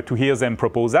to hear them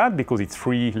propose that, because it's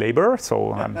free labor,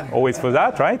 so I'm always for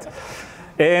that, right?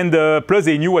 And plus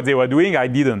they knew what they were doing, I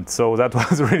didn't, so that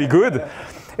was really good.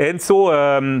 And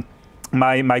so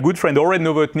my good friend Oren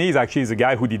Novotny is actually the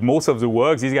guy who did most of the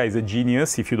work. This guy is a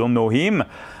genius, if you don't know him.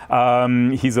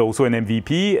 He's also an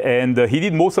MVP, and he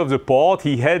did most of the port.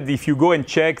 He had, if you go and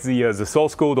check the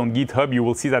source code on GitHub, you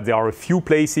will see that there are a few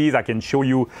places, I can show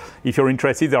you if you're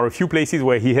interested, there are a few places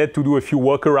where he had to do a few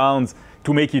workarounds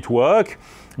to make it work.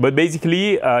 But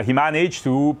basically, he managed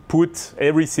to put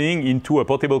everything into a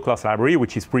portable class library,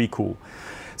 which is pretty cool.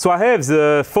 So I have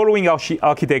the following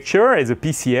architecture as a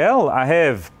PCL. I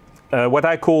have what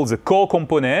I call the core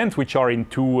components, which are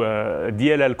into a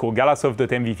DLL called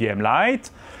Galasoft.mvvm Light.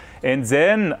 And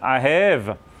then I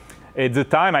have, at the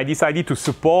time, I decided to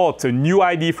support a new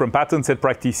ID from Pattern Set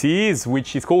Practices,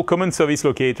 which is called Common Service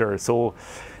Locator. So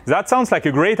that sounds like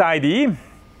a great ID.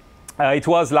 It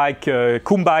was like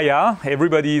Kumbaya,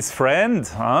 everybody's friend,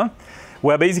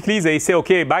 where basically they say,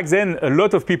 okay, back then a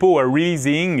lot of people were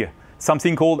releasing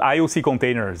something called IOC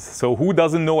containers. So who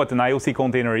doesn't know what an IOC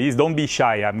container is? Don't be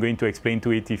shy. I'm going to explain to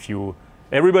it if you...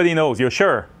 Everybody knows. You're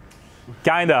sure?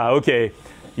 Kinda. Okay.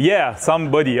 Yeah,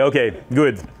 somebody. Okay,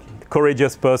 good.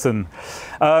 Courageous person.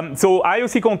 So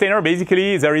IOC container,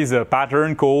 basically, there is a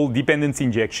pattern called dependency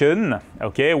injection,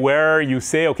 okay, where you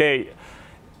say, okay,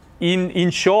 in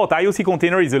short, IOC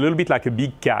container is a little bit like a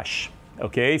big cache,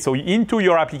 okay? So into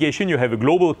your application, you have a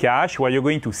global cache where you're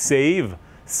going to save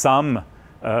some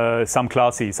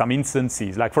classes, some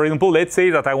instances. Like, for example, let's say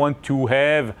that I want to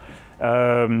have,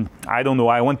 I don't know,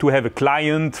 I want to have a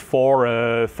client for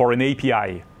an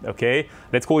API, okay?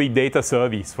 Let's call it data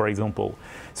service, for example.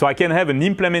 So I can have an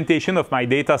implementation of my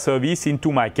data service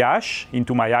into my cache,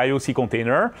 into my IOC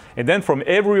container, and then from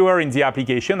everywhere in the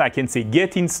application, I can say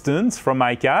get instance from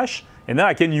my cache, and then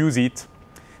I can use it.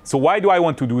 So why do I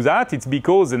want to do that? It's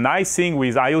because the nice thing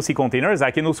with IOC containers, I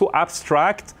can also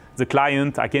abstract the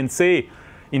client. I can say,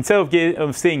 instead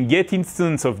of saying get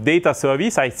instance of data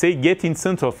service, I say get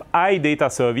instance of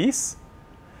iData service.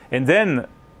 And then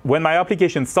when my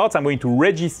application starts, I'm going to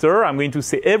register. I'm going to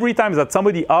say every time that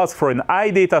somebody asks for an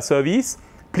iData service,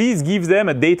 please give them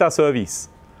a data service.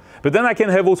 But then I can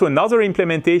have also another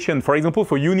implementation. For example,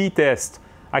 for unit test,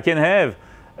 I can have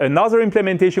another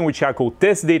implementation which I call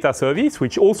test data service,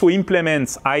 which also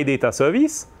implements iData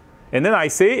service. And then I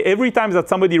say every time that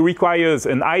somebody requires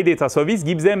an iData service,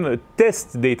 give them a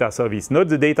test data service, not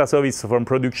the data service from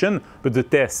production, but the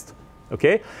test.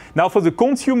 Okay? Now, for the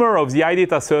consumer of the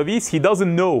iData service, he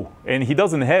doesn't know, and he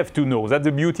doesn't have to know. That's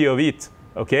the beauty of it.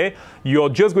 Okay? You're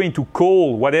just going to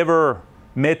call whatever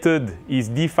method is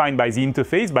defined by the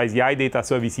interface, by the iData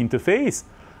service interface,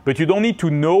 but you don't need to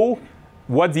know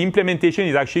what the implementation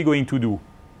is actually going to do.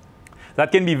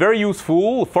 That can be very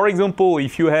useful. For example,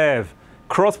 if you have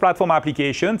cross-platform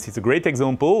applications, it's a great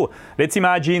example. Let's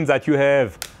imagine that you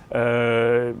have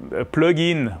a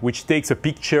plugin which takes a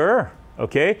picture.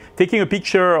 Okay? Taking a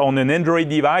picture on an Android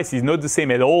device is not the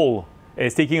same at all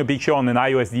as taking a picture on an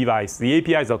iOS device. The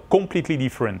APIs are completely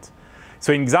different.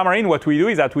 So in Xamarin, what we do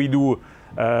is that we do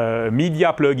a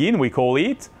media plugin, we call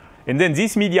it. And then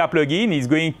this media plugin is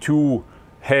going to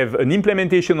have an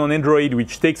implementation on Android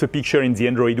which takes a picture in the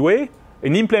Android way,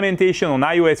 an implementation on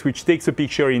iOS which takes a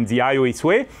picture in the iOS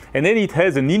way, and then it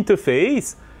has an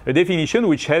interface, a definition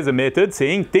which has a method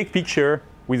saying take picture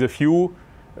with a few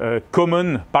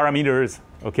common parameters,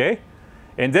 okay?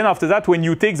 And then after that, when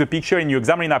you take the picture in your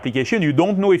Xamarin application, you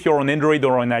don't know if you're on Android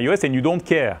or on iOS, and you don't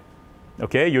care,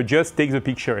 okay? You just take the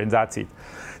picture, and that's it.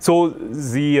 So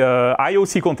the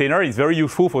IOC container is very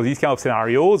useful for these kind of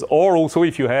scenarios, or also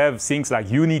if you have things like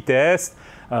unit test.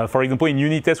 For example, in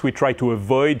unit test, we try to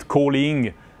avoid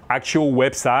calling actual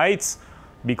websites,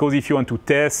 because if you want to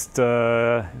test,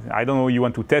 I don't know, you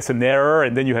want to test an error,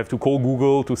 and then you have to call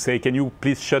Google to say, can you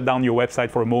please shut down your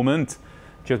website for a moment?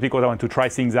 Just because I want to try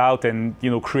things out and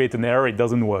create an error, it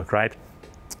doesn't work, right?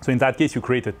 So in that case, you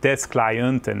create a test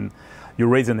client and you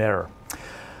raise an error.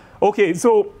 Okay,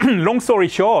 so long story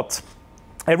short,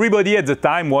 everybody at the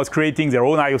time was creating their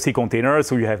own IOC containers.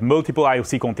 So you have multiple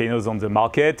IOC containers on the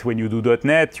market. When you do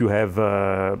 .NET, you have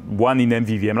one in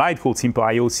MVVM Light called Simple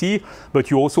IOC, but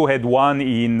you also had one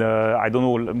in, I don't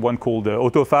know, one called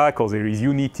Autofac, or there is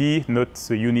Unity, not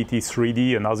the Unity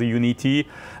 3D, another Unity.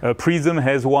 Prism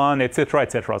has one, etc.,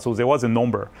 etc. So there was a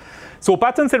number. So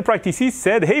Pattern Set Practices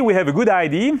said, hey, we have a good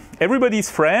idea, everybody's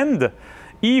friend.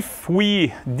 If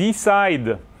we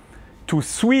decide to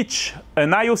switch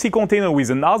an IOC container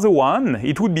with another one,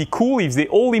 it would be cool if they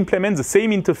all implement the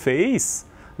same interface.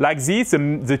 Like this,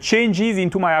 the changes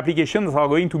into my applications are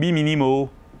going to be minimal.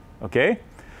 Okay?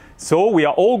 So we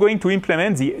are all going to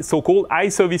implement the so-called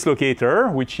iService Locator,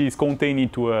 which is contained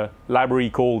into a library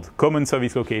called Common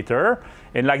Service Locator.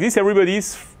 And like this,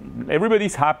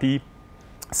 everybody's happy.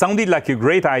 Sounded like a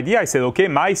great idea. I said, okay,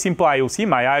 my simple IOC,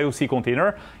 my IOC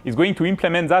container, is going to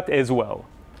implement that as well.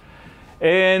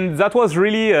 And that was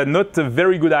really not a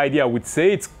very good idea, I would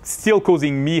say. It's still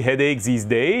causing me headaches these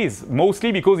days,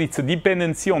 mostly because it's a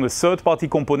dependency on a third-party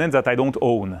component that I don't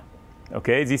own.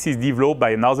 Okay, this is developed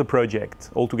by another project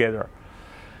altogether,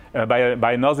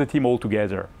 by another team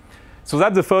altogether. So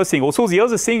that's the first thing. Also, the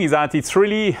other thing is that it's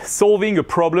really solving a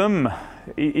problem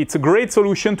it's a great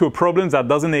solution to a problem that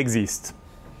doesn't exist.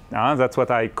 That's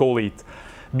what I call it.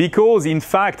 Because in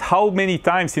fact, how many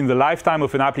times in the lifetime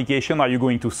of an application are you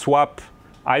going to swap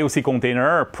IOC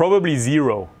container? Probably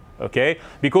zero, okay?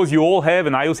 Because you all have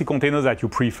an IOC container that you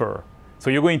prefer. So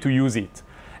you're going to use it.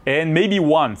 And maybe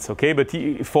once, okay? But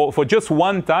for just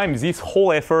one time, this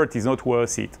whole effort is not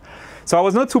worth it. So I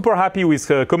was not super happy with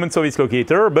Common Service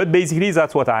Locator, but basically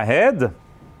that's what I had.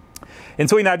 And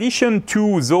so in addition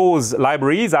to those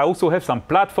libraries, I also have some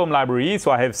platform libraries.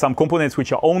 So I have some components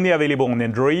which are only available on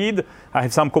Android. I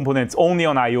have some components only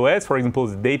on iOS, for example,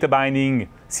 the data binding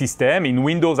system. In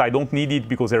Windows, I don't need it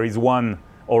because there is one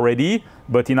already.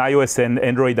 But in iOS and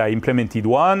Android, I implemented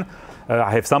one.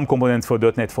 I have some components for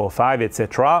 .NET 4.5,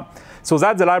 etc. So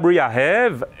that's the library I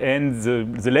have and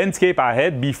the landscape I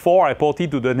had before I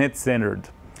ported to the .NET Standard.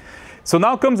 So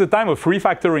now comes the time of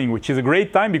refactoring, which is a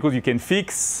great time because you can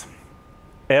fix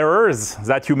errors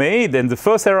that you made. And the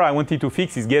first error I wanted to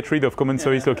fix is get rid of Common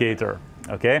Service Locator.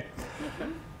 Okay?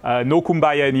 No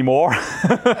kumbaya anymore.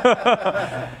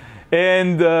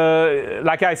 And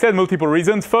like I said, multiple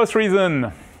reasons. First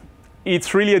reason,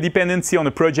 it's really a dependency on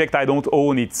a project I don't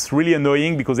own. It's really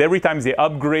annoying because every time they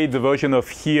upgrade the version of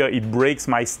here, it breaks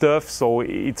my stuff. So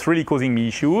it's really causing me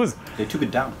issues. They took it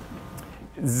down.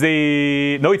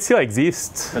 No, it still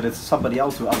exists. But it's somebody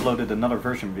else who uploaded another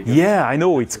version. Because yeah, I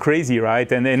know, it's crazy,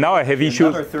 right? And now I have issues.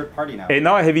 Another third party now. And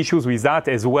now I have issues with that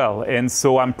as well. And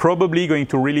so I'm probably going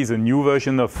to release a new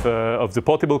version of the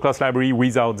portable class library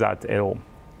without that at all.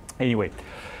 Anyway.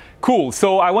 Cool,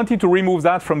 so I wanted to remove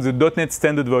that from the .NET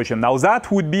Standard version. Now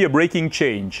that would be a breaking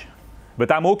change,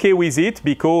 but I'm okay with it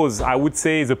because I would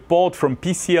say the port from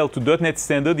PCL to .NET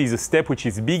Standard is a step which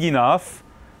is big enough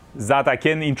that I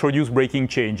can introduce breaking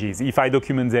changes if I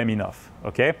document them enough,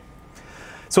 okay?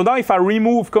 So now if I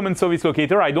remove Common Service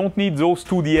Locator, I don't need those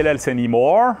two DLLs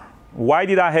anymore. Why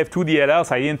did I have two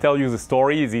DLLs? I didn't tell you the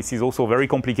story. This is also very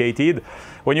complicated.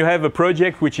 When you have a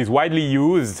project which is widely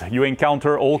used, you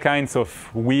encounter all kinds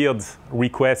of weird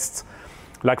requests.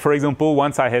 Like, for example,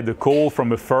 once I had a call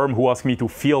from a firm who asked me to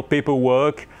fill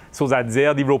paperwork so that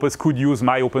their developers could use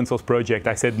my open source project.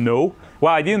 I said no.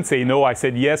 Well, I didn't say no. I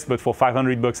said yes, but for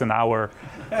 $500 an hour.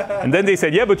 And then they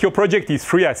said, yeah, but your project is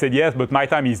free. I said yes, but my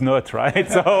time is not, right?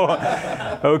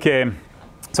 So, okay.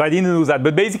 So I didn't do that.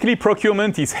 But basically,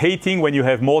 procurement is hating when you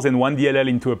have more than one DLL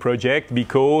into a project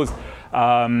because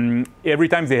every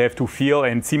time they have to fill,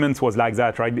 and Siemens was like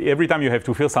that, right? Every time you have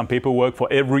to fill some paperwork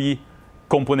for every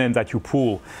component that you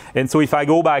pull. And so if I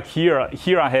go back here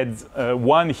I had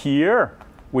one here,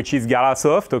 which is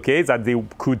Galasoft, okay, that they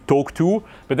could talk to.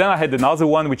 But then I had another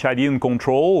one which I didn't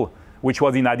control, which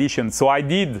was in addition. So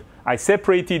I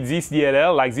separated this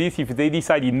DLL like this. If they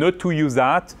decided not to use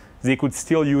that, they could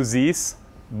still use this,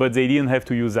 but they didn't have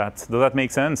to use that. Does that make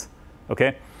sense?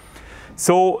 Okay.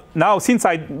 So now, since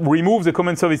I removed the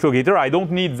Common Service Locator, I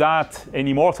don't need that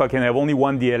anymore, so I can have only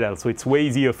one DLL. So it's way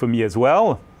easier for me as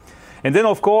well. And then,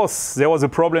 of course, there was a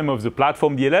problem of the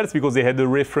platform DLLs because they had the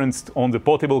reference on the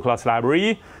portable class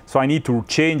library. So I need to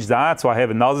change that. So I have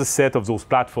another set of those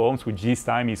platforms, which this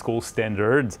time is called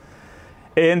standard.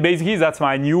 And basically, that's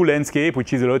my new landscape,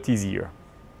 which is a lot easier.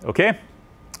 OK?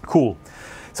 Cool.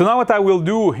 So now what I will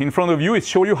do in front of you is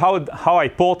show you how I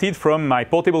ported from my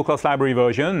portable class library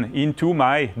version into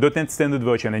my .NET Standard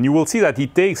version. And you will see that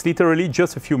it takes literally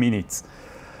just a few minutes.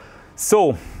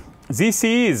 So this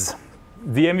is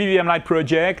the MVVM Light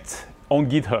project on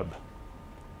GitHub.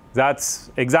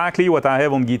 That's exactly what I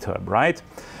have on GitHub, right?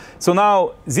 So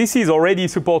now this is already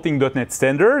supporting .NET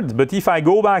Standard. But if I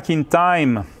go back in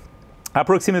time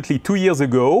approximately 2 years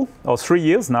ago, or 3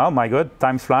 years now, my God,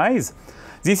 time flies.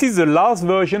 This is the last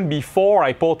version before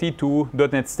I ported to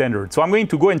 .NET Standard. So I'm going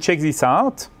to go and check this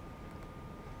out,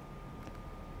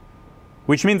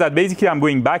 which means that basically I'm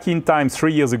going back in time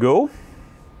 3 years ago.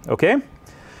 Okay?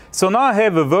 So now I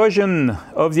have a version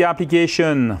of the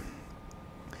application,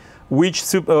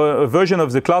 a version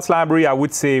of the class library, I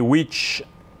would say, which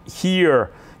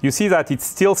here you see that it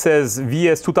still says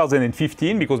VS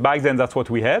 2015, because back then that's what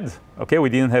we had. Okay, we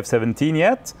didn't have 17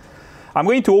 yet. I'm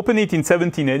going to open it in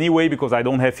 17 anyway because I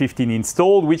don't have 15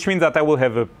 installed, which means that I will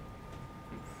have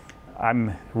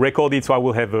I'm recorded, so I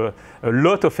will have a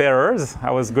lot of errors. I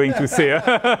was going to say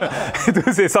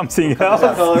to say something else.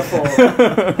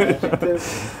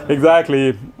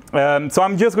 Exactly. So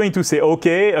I'm just going to say,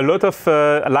 OK, a lot of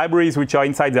libraries which are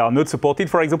inside there are not supported.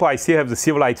 For example, I still have the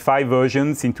Silverlight 5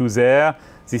 versions into there.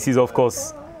 This is, of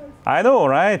course, I know,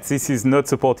 right? This is not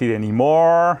supported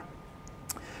anymore.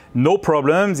 No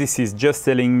problem. This is just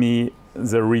telling me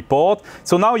the report.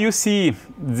 So now you see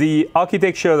the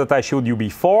architecture that I showed you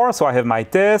before. So I have my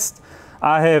test.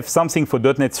 I have something for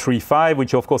 .NET 3.5,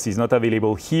 which of course is not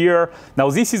available here. Now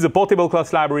this is the portable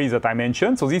class library that I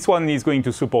mentioned. So this one is going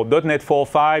to support .NET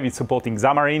 4.5, it's supporting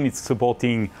Xamarin, it's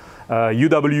supporting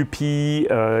UWP,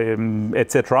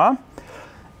 etc.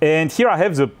 And here I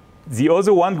have the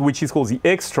other one, which is called the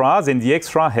extras, and the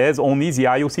extra has only the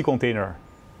IOC container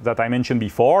that I mentioned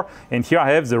before. And here I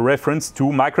have the reference to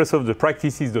Microsoft the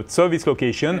practices.service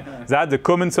location, that's the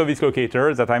common service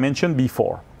locator that I mentioned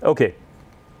before. Okay.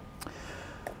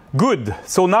 Good.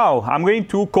 So now I'm going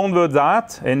to convert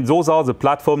that, and those are the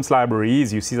platforms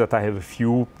libraries. You see that I have a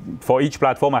few. For each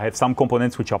platform, I have some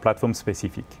components which are platform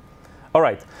specific. All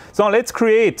right. So now let's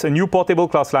create a new portable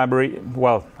class library.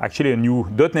 Well, actually a new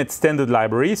 .NET standard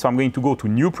library. So I'm going to go to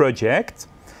New Project.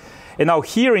 And now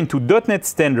here into .NET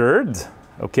Standard,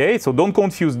 okay, so don't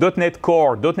confuse .NET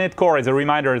Core. .NET Core, as a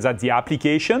reminder, is the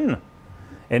application.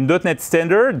 And .NET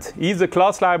Standard is the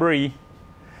class library.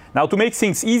 Now to make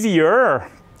things easier,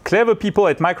 clever people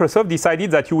at Microsoft decided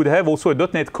that you would have also a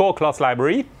 .NET Core class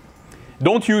library.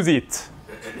 Don't use it.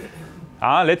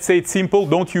 Let's say it's simple,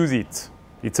 don't use it.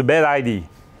 It's a bad idea.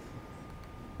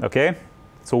 Okay?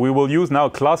 So we will use now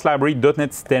class library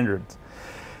 .NET Standard.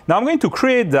 Now I'm going to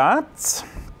create that.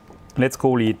 Let's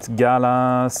call it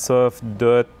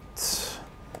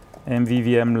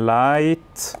galasoft.mvvm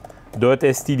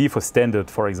light.std for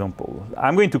standard, for example.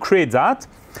 I'm going to create that.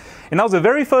 And now the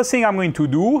very first thing I'm going to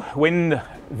do when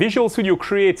Visual Studio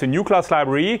creates a new class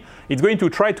library, it's going to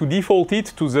try to default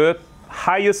it to the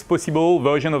highest possible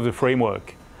version of the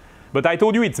framework. But I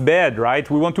told you it's bad, right?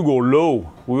 We want to go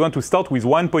low. We want to start with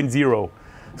 1.0.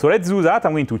 So let's do that.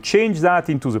 I'm going to change that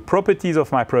into the properties of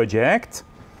my project.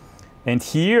 And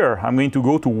here, I'm going to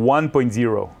go to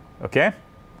 1.0, okay?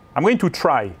 I'm going to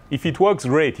try. If it works,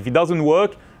 great. If it doesn't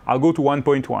work, I'll go to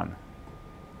 1.1.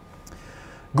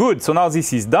 Good, so now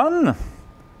this is done.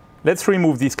 Let's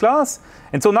remove this class.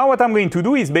 And so now what I'm going to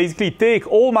do is basically take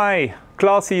all my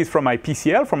classes from my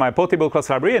PCL, from my portable class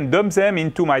library, and dump them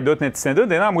into my .NET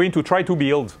Standard, and I'm going to try to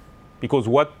build. Because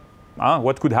what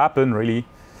could happen, really?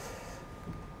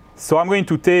 So I'm going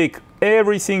to take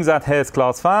everything that has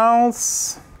class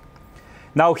files.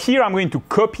 Now here I'm going to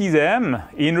copy them.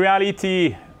 In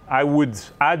reality, I would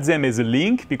add them as a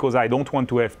link because I don't want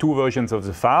to have two versions of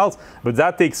the files, but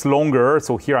that takes longer.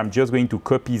 So here I'm just going to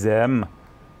copy them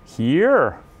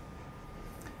here.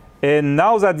 And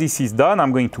now that this is done,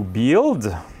 I'm going to build.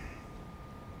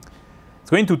 It's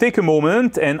going to take a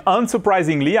moment, and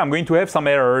unsurprisingly, I'm going to have some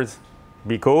errors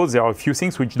because there are a few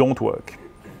things which don't work.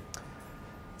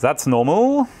 That's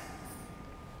normal.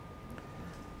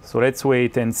 So let's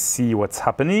wait and see what's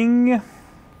happening.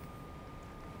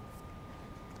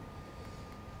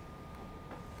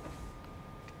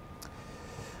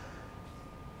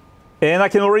 And I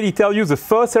can already tell you the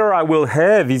first error I will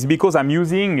have is because I'm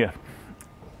using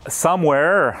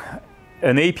somewhere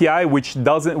an API which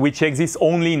exists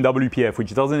only in WPF,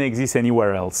 which doesn't exist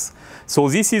anywhere else. So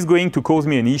this is going to cause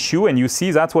me an issue, and you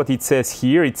see that's what it says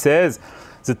here. It says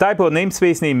the type of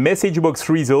namespace name messagebox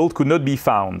result could not be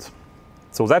found.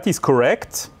 So that is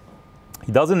correct.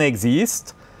 It doesn't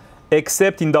exist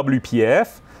except in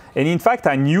WPF. And in fact,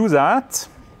 I knew that.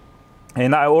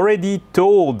 And I already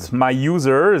told my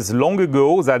users long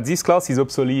ago that this class is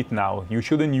obsolete now. You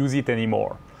shouldn't use it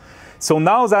anymore. So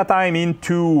now that I'm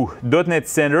into .NET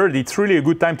Standard, it's really a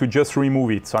good time to just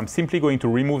remove it. So I'm simply going to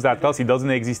remove that class. It doesn't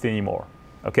exist anymore.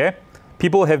 Okay?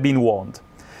 People have been warned.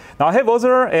 Now I have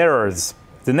other errors.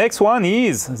 The next one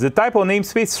is the type of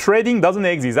namespace threading doesn't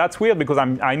exist. That's weird because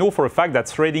I know for a fact that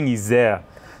threading is there.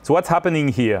 So what's happening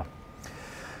here?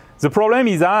 The problem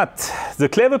is that the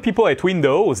clever people at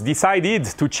Windows decided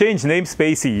to change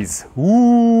namespaces.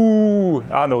 Ooh!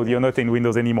 Ah, no, you're not in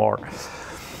Windows anymore.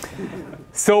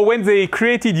 So when they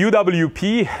created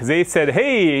UWP, they said,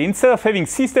 hey, instead of having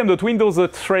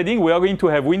system.windows.threading, we are going to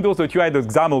have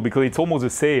windows.ui.xaml because it's almost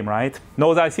the same, right?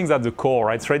 No, I think that's the core,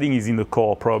 right? Threading is in the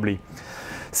core, probably.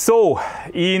 So,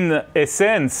 in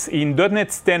essence, in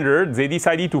 .NET Standard, they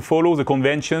decided to follow the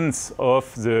conventions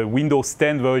of the Windows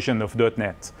 10 version of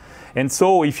 .NET. And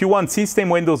so, if you want system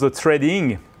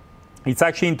Windows.threading, it's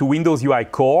actually into Windows UI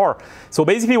Core. So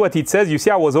basically what it says, you see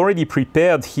I was already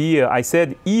prepared here. I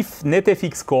said if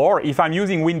NetFX Core, if I'm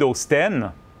using Windows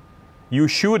 10, you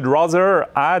should rather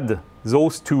add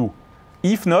those two.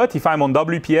 If not, if I'm on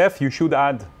WPF, you should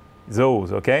add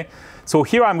those, okay? So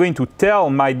here I'm going to tell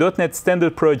my .NET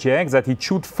Standard project that it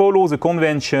should follow the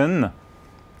convention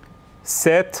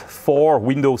set for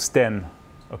Windows 10,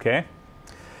 okay?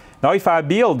 Now if I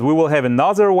build, we will have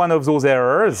another one of those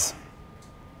errors.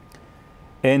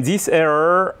 And this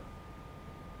error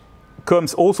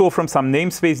comes also from some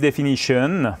namespace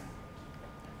definition.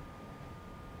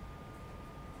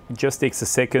 It just takes a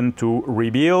second to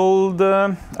rebuild.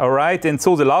 All right, and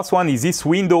so the last one is this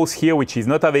Windows here, which is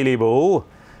not available.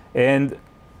 And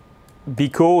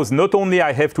because not only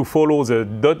I have to follow the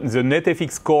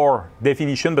NetFX core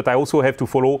definition, but I also have to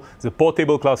follow the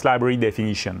portable class library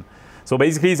definition. So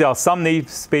basically, there are some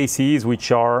namespaces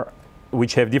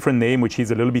which have different name, which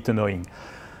is a little bit annoying.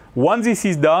 Once this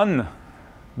is done,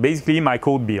 basically my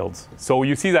code builds. So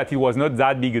you see that it was not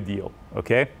that big a deal,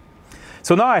 okay?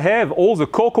 So now I have all the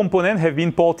core components have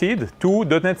been ported to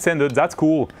 .NET Standard. That's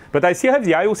cool. But I still have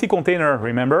the IOC container,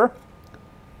 remember?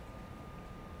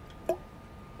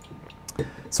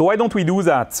 So why don't we do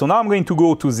that? So now I'm going to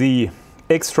go to the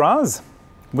extras.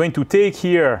 I'm going to take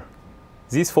here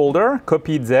this folder,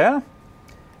 copy it there.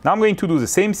 Now I'm going to do the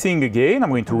same thing again. I'm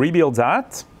going to rebuild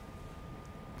that.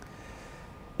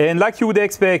 And like you would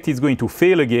expect, it's going to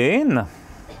fail again.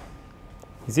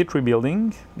 Is it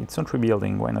rebuilding? It's not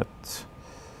rebuilding. Why not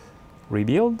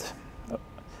rebuild?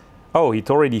 Oh, it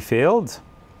already failed.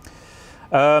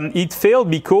 It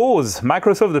failed because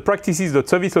Microsoft, the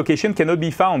practices.service location cannot be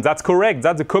found. That's correct.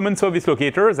 That's a common service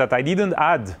locator that I didn't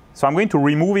add. So I'm going to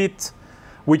remove it,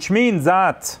 which means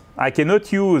that I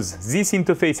cannot use this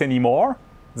interface anymore.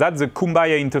 That's the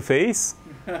Kumbaya interface.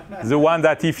 The one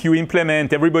that if you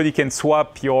implement, everybody can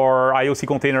swap your IOC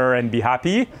container and be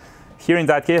happy. Here in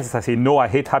that case, I say, no, I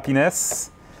hate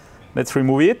happiness. Let's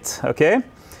remove it, okay?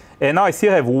 And now I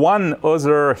still have one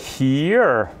other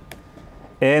here.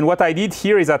 And what I did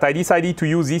here is that I decided to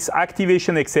use this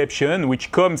activation exception,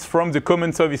 which comes from the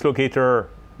common service locator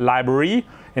library.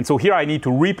 And so here I need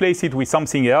to replace it with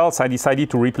something else. I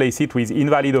decided to replace it with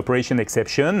invalid operation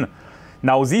exception.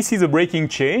 Now this is a breaking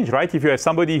change, right? If you have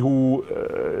somebody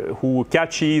who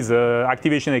catches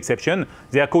activation exception,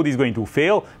 their code is going to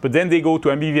fail. But then they go to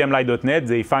MVVMlight.net,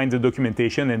 they find the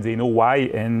documentation and they know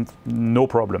why, and no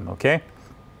problem, okay?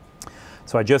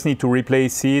 So I just need to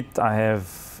replace it. I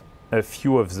have a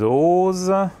few of those.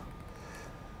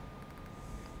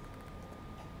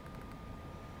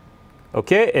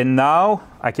 Okay, and now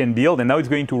I can build, and now it's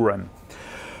going to run.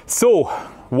 So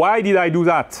why did I do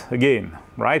that again,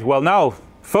 right? Well, now,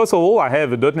 first of all, I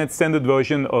have a .NET Standard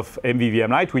version of MVVM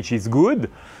Light, which is good,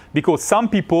 because some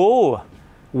people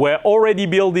were already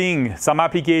building some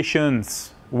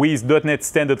applications with .NET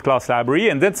Standard class library,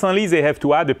 and then suddenly they have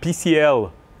to add a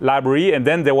PCL library, and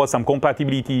then there was some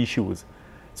compatibility issues.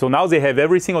 So now they have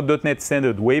everything on .NET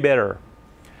Standard way better.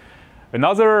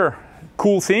 Another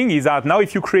cool thing is that now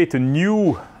if you create a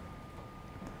new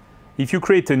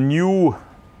Xamarin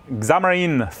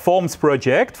Forms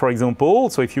project, for example,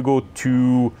 so if you go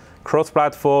to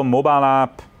cross-platform mobile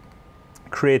app,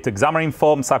 create a Xamarin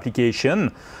Forms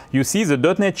application, you see the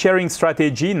 .NET sharing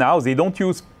strategy now, they don't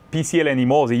use PCL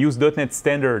anymore, they use .NET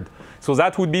Standard. So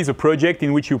that would be the project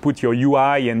in which you put your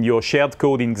UI and your shared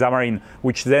code in Xamarin,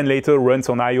 which then later runs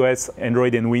on iOS,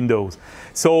 Android, and Windows.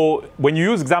 So when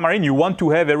you use Xamarin, you want to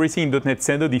have everything in .NET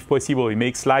Standard if possible. It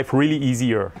makes life really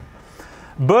easier.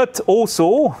 But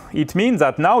also, it means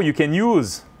that now you can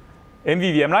use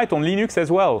MVVM Light on Linux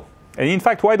as well. And in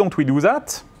fact, why don't we do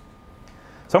that?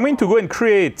 So I'm going to go and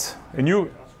create a new...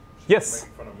 Yes?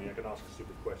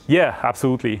 Yeah,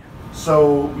 absolutely.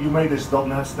 So you made this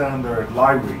 .NET Standard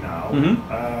library now,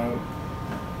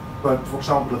 but for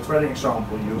example, the threading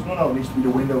example you used, no, it needs to be the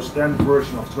Windows 10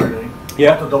 version of threading,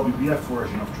 not the WPF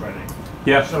version of threading.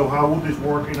 Yeah. So how would this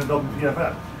work in a WPF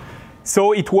app?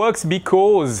 So it works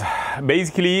because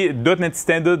basically .NET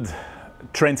Standard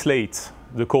translates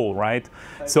the call, right?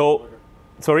 So,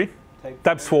 sorry?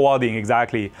 Types forwarding,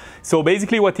 exactly. So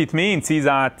basically what it means is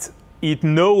that it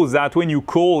knows that when you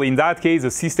call, in that case,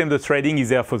 the system.threading is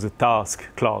there for the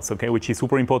task class, okay, which is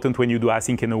super important when you do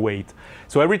async and await.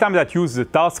 So every time that you use the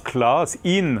task class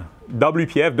in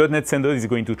WPF, .NET Standard is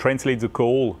going to translate the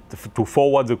call, to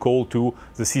forward the call to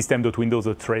the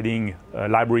system.windows.threading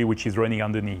library, which is running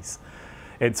underneath.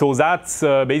 And so that's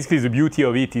basically the beauty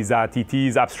of it, is that it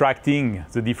is abstracting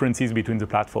the differences between the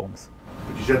platforms.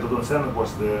 But you said .NET Standard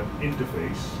was the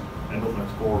interface, and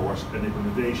 .NET Core was an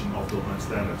implementation of .NET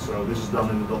Standard. So this is done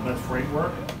in the .NET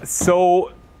framework?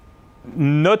 So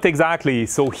not exactly.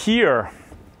 So here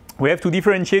we have to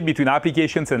differentiate between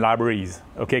applications and libraries,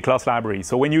 okay, class libraries.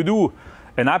 So when you do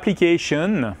an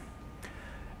application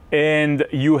and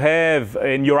you have,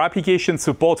 and your application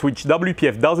supports, which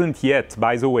WPF doesn't yet,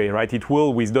 by the way, right? It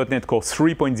will with .NET Core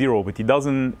 3.0, but it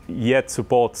doesn't yet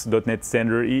support .NET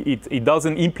Standard. It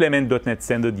doesn't implement .NET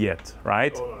Standard yet,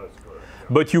 right? Oh, that's correct. Yeah.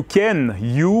 But you can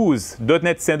use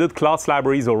 .NET Standard class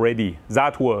libraries already.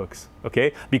 That works.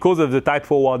 okay, because of the type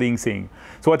forwarding thing.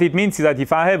 So what it means is that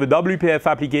if I have a WPF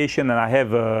application and I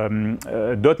have a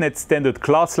 .NET standard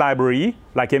class library,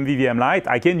 like MVVM Light,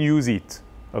 I can use it,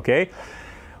 okay?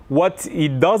 What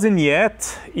it doesn't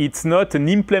yet, it's not an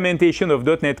implementation of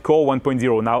 .NET Core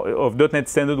 1.0, now of .NET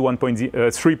Standard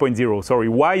 3.0, sorry.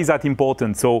 Why is that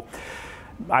important? So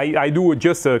I do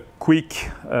just a quick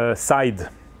side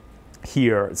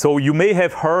here. So you may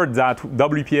have heard that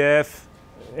WPF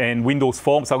and Windows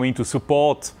Forms are going to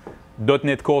support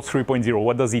 .NET Core 3.0.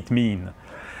 What does it mean?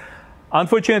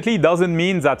 Unfortunately, it doesn't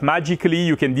mean that magically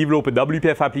you can develop a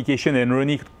WPF application and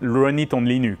run it on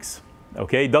Linux.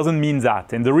 Okay, it doesn't mean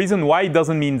that. And the reason why it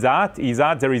doesn't mean that is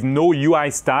that there is no UI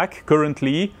stack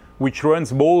currently which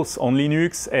runs both on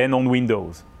Linux and on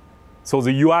Windows. So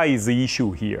the UI is the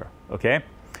issue here, okay?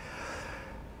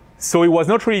 So it was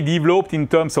not really developed in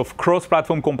terms of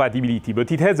cross-platform compatibility, but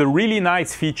it has a really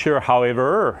nice feature,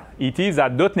 however. It is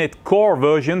that .NET Core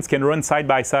versions can run side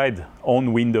by side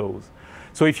on Windows.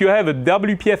 So if you have a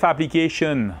WPF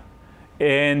application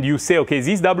and you say, okay,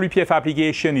 this WPF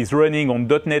application is running on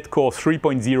 .NET Core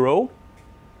 3.0,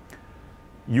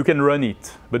 you can run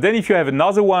it. But then if you have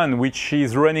another one which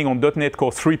is running on .NET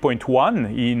Core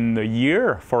 3.1 in a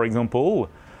year, for example,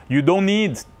 you don't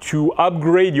need to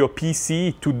upgrade your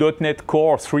PC to .NET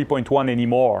Core 3.1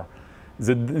 anymore.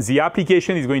 The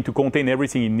application is going to contain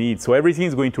everything it needs, so everything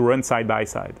is going to run side by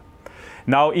side.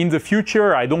 Now, in the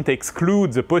future, I don't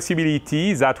exclude the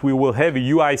possibility that we will have a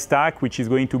UI stack which is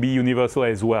going to be universal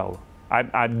as well.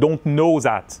 I don't know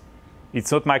that.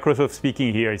 It's not Microsoft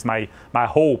speaking here. It's my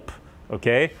hope,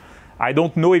 okay? I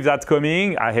don't know if that's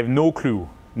coming. I have no clue.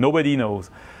 Nobody knows.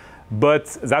 But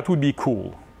that would be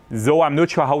cool. Though I'm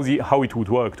not sure how it would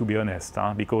work, to be honest,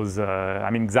 because, I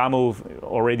mean, XAML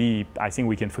already, I think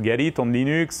we can forget it on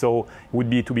Linux, so it would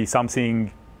be to be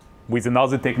something with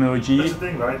another technology. That's the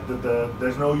thing, right?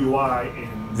 There's no UI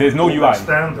in there's no UI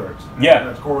standard. Yeah. And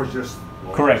of course, just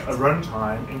correct. A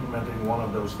runtime implementing one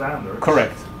of those standards.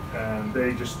 Correct. And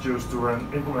they just choose to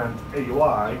implement a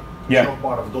UI. It's yeah. not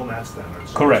part of .NET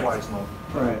standards. So correct. That's why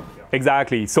it's not. Right.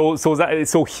 Exactly. So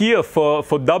here for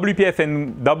WPF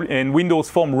and Windows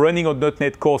Form running on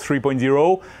 .NET Core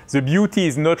 3.0, the beauty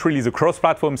is not really the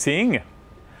cross-platform thing.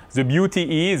 The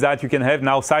beauty is that you can have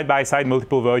now side-by-side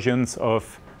multiple versions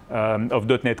of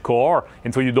 .NET Core,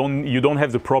 and so you don't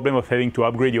have the problem of having to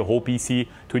upgrade your whole PC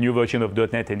to a new version of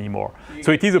 .NET anymore.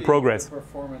 So it is a progress.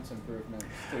 Performance improvements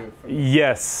too.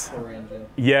 Yes. Core engine.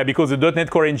 Yeah, because the .NET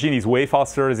Core engine is way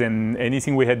faster than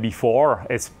anything we had before.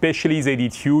 Especially, they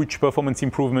did huge performance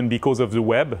improvement because of the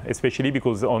web. Especially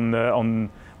because on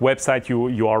website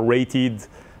you are rated.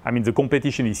 I mean, the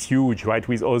competition is huge, right,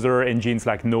 with other engines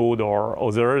like Node or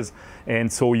others.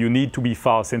 And so you need to be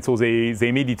fast. And so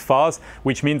they made it fast,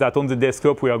 which means that on the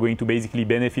desktop, we are going to basically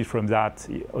benefit from that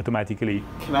automatically.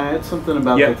 Can I add something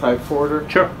about the type forwarder?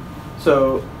 Sure.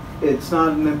 So it's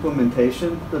not an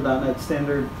implementation, the .NET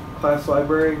Standard class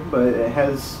library, but it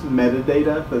has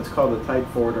metadata that's called a type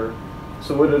forwarder.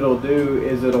 So what it'll do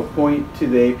is it'll point to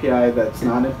the API that's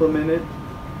not implemented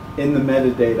in the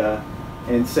metadata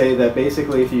and say that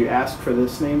basically if you ask for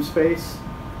this namespace,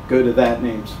 go to that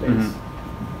namespace.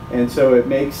 Mm-hmm. And so it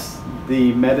makes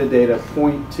the metadata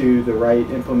point to the right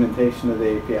implementation of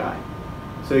the API.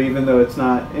 So even though it's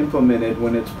not implemented,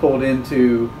 when it's pulled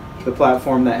into the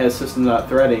platform that has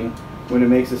system.threading, when it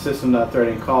makes a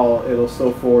system.threading call, it'll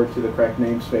still forward to the correct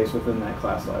namespace within that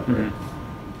class library.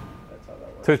 Mm-hmm. That's how that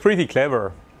works. So it's pretty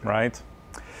clever, right?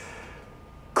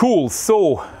 Cool.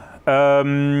 So,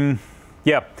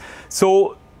 yeah.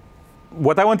 So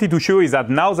what I wanted to show is that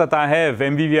now that I have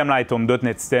MVVM Light on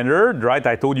 .NET Standard, right,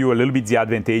 I told you a little bit the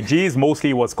advantages.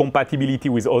 Mostly it was compatibility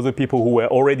with other people who were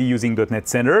already using .NET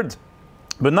Standard.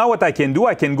 But now what I can do,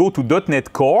 I can go to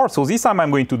 .NET Core. So this time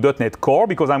I'm going to .NET Core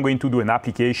because I'm going to do an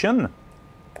application.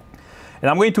 And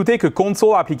I'm going to take a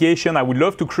console application. I would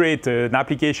love to create an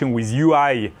application with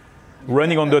UI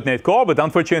running on .NET Core, but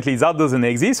unfortunately that doesn't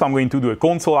exist. So I'm going to do a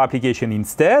console application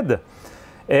instead.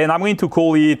 And I'm going to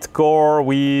call it Core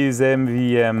with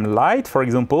MVVM Light, for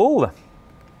example.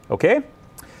 Okay?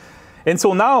 And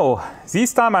so now,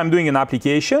 this time I'm doing an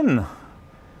application.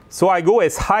 So I go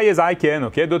as high as I can,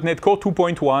 okay? .NET Core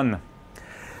 2.1.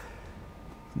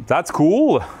 That's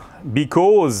cool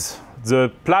because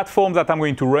the platform that I'm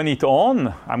going to run it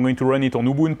on, I'm going to run it on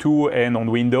Ubuntu and on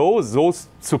Windows. Those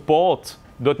support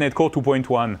 .NET Core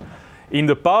 2.1. In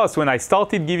the past, when I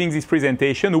started giving this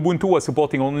presentation, Ubuntu was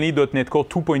supporting only .NET Core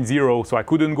 2.0, so I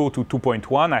couldn't go to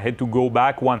 2.1. I had to go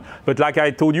back one. But like I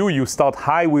told you, you start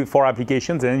high for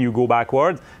applications, and then you go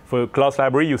backwards. For class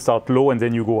library, you start low, and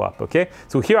then you go up, okay?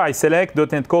 So here I select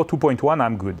 .NET Core 2.1,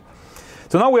 I'm good.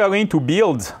 So now we are going to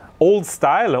build old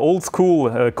style, old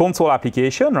school console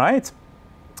application, right?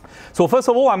 So first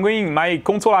of all, my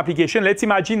console application, let's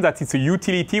imagine that it's a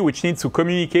utility which needs to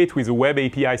communicate with a web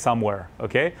API somewhere,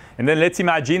 okay? And then let's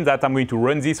imagine that I'm going to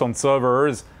run this on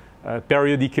servers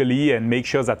periodically and make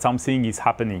sure that something is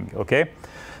happening, okay?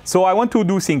 So I want to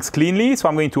do things cleanly, so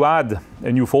I'm going to add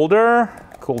a new folder,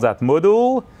 call that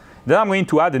module. Then I'm going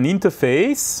to add an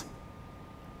interface,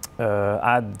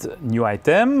 add new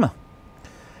item,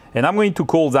 and I'm going to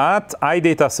call that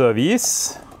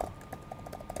iDataService.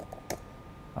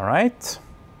 All right,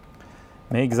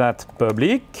 make that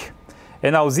public.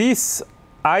 And now this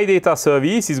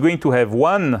iDataService is going to have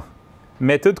one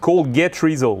method called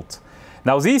getResult.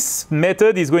 Now this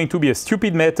method is going to be a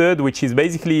stupid method, which is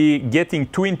basically getting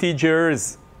two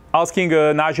integers, asking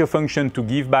an Azure function to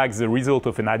give back the result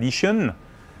of an addition,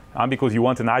 because you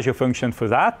want an Azure function for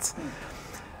that.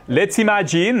 Let's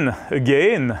imagine,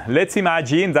 again, let's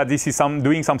imagine that this is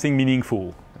doing something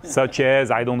meaningful, such as,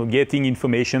 I don't know, getting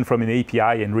information from an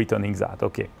API and returning that.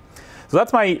 Okay, so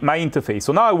that's my interface.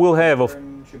 So now I will have...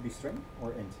 Should be string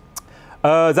or int?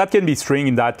 That can be string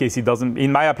in that case. It doesn't,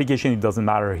 in my application, it doesn't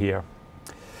matter here.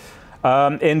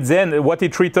 And then what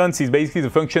it returns is basically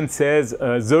the function says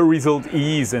the result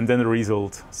is, and then the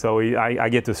result. So I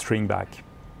get a string back.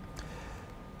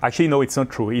 Actually, no, it's not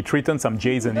true. It returns some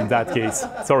JSON in that case.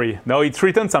 Sorry. No, it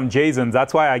returns some JSON.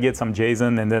 That's why I get some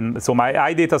JSON. And then, so my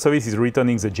iDataService is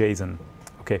returning the JSON.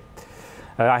 Okay.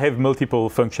 I have multiple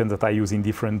functions that I use in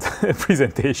different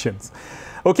presentations.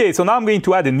 Okay, so now I'm going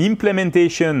to add an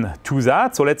implementation to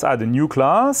that. So let's add a new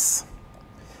class,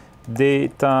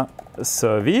 DataService.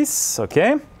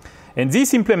 Okay. And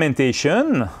this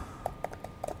implementation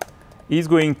is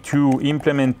going to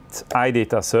implement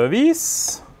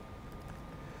iDataService.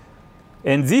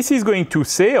 And this is going to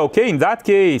say, okay, in that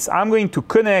case, I'm going to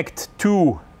connect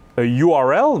to a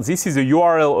URL. This is a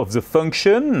URL of the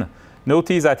function.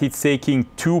 Notice that it's taking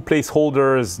two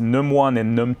placeholders, num1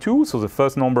 and num2, so the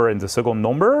first number and the second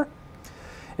number.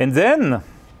 And then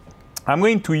I'm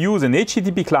going to use an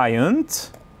HTTP client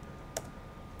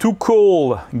to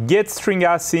call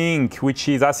getStringAsync, which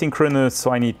is asynchronous,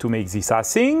 so I need to make this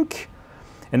async.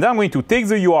 And then I'm going to take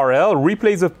the URL,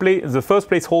 replace the first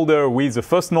placeholder with the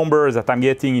first number that I'm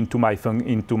getting into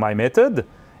my method,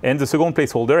 and the second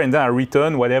placeholder, and then I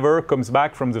return whatever comes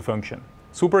back from the function.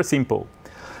 Super simple.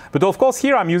 But of course,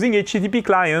 here I'm using HTTP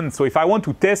client. So if I want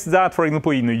to test that, for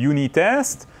example, in a unit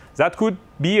test, that could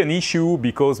be an issue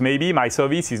because maybe my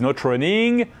service is not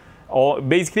running, or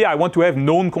basically I want to have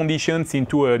known conditions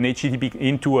into an HTTP,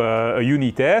 into a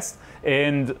unit test.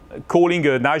 And calling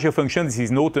an Azure function, this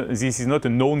is not a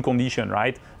known condition,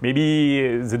 right?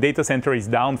 Maybe the data center is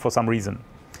down for some reason.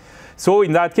 So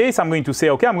in that case, I'm going to say,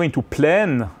 okay, I'm going to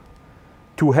plan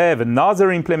to have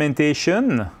another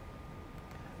implementation,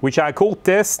 which I call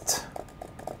test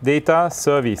data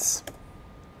service.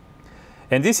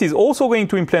 And this is also going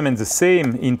to implement the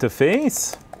same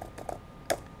interface.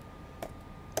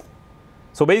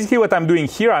 So basically what I'm doing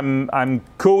here, I'm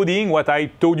coding what I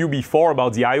told you before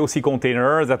about the IOC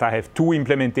containers, that I have two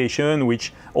implementations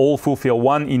which all fulfill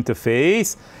one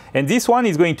interface. And this one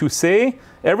is going to say,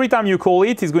 every time you call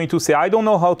it, it's going to say, I don't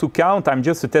know how to count, I'm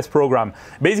just a test program.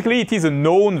 Basically, it is a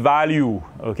known value.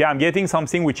 Okay, I'm getting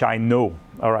something which I know.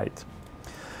 All right.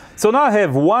 So now I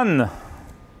have one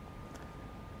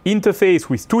interface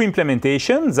with two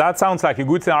implementations. That sounds like a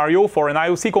good scenario for an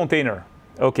IOC container.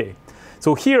 Okay.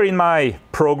 So here in my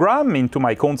program, into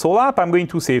my console app, I'm going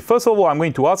to say, first of all, I'm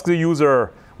going to ask the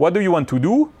user, what do you want to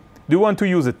do? Do you want to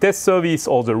use a test service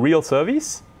or the real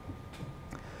service?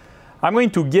 I'm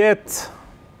going to get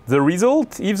the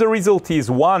result. If the result is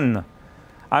 1,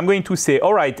 I'm going to say,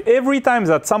 all right, every time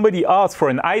that somebody asks for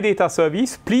an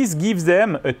iDataService, please give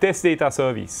them a test data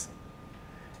service.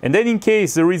 And then in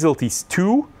case the result is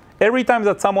 2, every time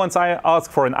that someone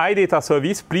asks for an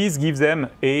iDataService, please give them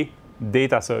a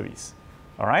data service.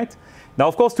 All right. Now,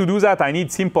 of course, to do that, I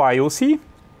need simple IOC.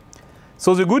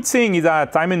 So the good thing is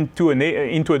that I'm into a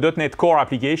 .NET Core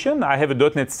application. I have a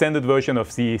 .NET standard version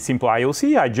of the simple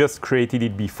IOC. I just created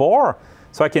it before.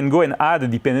 So I can go and add a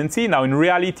dependency. Now, in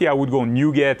reality, I would go on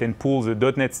NuGet and pull the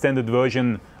 .NET standard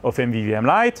version of MVVM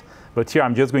Light. But here,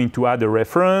 I'm just going to add a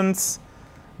reference,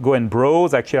 go and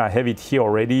browse. Actually, I have it here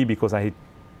already because I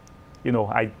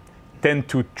tend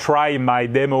to try my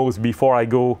demos before I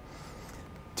go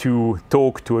to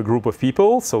talk to a group of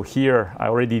people. So here, I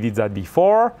already did that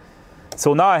before.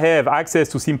 So now I have access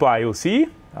to simple IOC.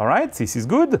 All right, this is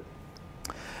good.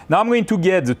 Now I'm going to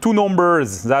get the two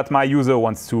numbers that my user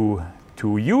wants to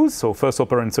use. So first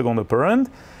operand, second operand.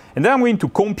 And then I'm going to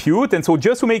compute. And so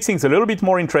just to make things a little bit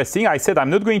more interesting, I said I'm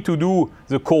not going to do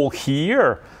the call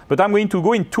here, but I'm going to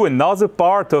go into another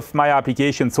part of my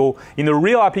application. So in a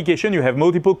real application, you have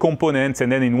multiple components.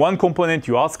 And then in one component,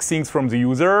 you ask things from the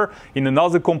user. In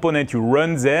another component, you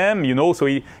run them, you know, so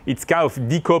it's kind of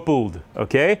decoupled,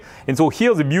 OK? And so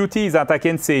here the beauty is that I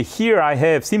can say here I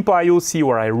have simple IOC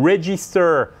where I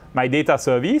register my data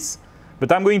service,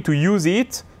 but I'm going to use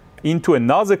it into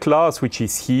another class, which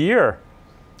is here.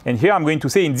 And here I'm going to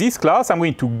say in this class, I'm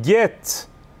going to get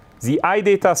the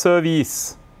iData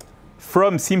service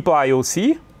from simple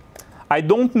IOC. I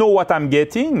don't know what I'm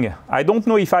getting. I don't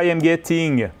know if I am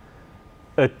getting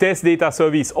a test data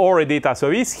service or a data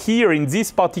service. Here in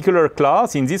this particular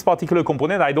class, in this particular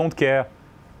component, I don't care.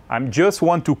 I just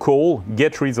want to call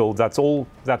get results. That's all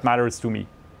that matters to me.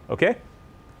 OK?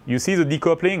 You see the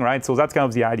decoupling, right? So that's kind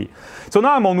of the idea. So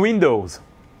now I'm on Windows.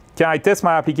 Can I test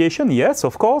my application? Yes,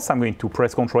 of course. I'm going to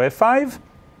press Ctrl F5.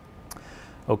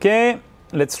 OK,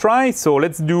 let's try. So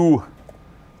let's do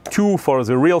 2 for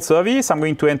the real service. I'm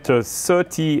going to enter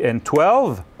 30 and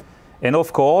 12. And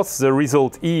of course, the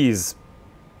result is,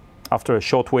 after a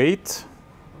short wait,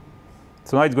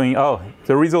 so now it's going, oh,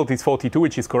 the result is 42,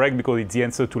 which is correct because it's the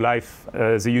answer to life,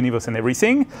 the universe, and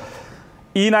everything.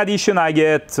 In addition, I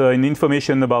get an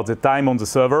information about the time on the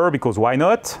server, because why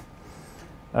not?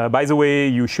 By the way,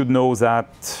 you should know that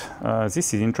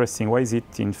this is interesting. Why is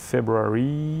it in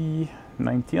February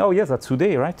 19? Oh, yes, that's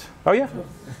today, right? Oh, yeah.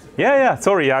 Yeah,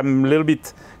 sorry, I'm a little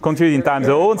bit confused in time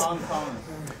zones.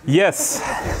 Yes.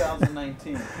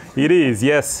 2019. It is,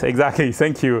 yes, exactly.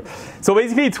 Thank you. So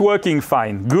basically, it's working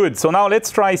fine. Good. So now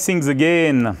let's try things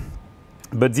again,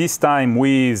 but this time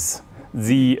with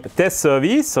the test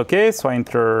service. OK, so I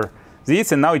enter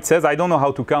this, and now it says, I don't know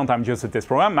how to count. I'm just a test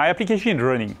program. My application is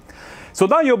running. So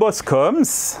now your boss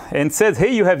comes and says,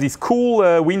 hey, you have this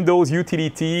cool Windows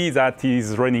utility that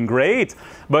is running great,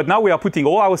 but now we are putting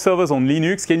all our servers on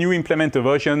Linux. Can you implement a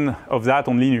version of that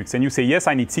on Linux? And you say, yes,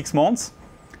 I need 6 months.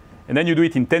 And then you do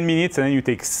it in 10 minutes, and then you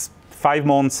take 5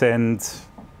 months and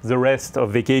the rest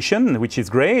of vacation, which is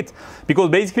great, because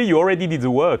basically you already did the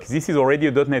work. This is already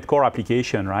a .NET Core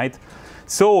application, right?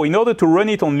 So in order to run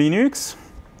it on Linux,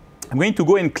 I'm going to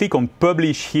go and click on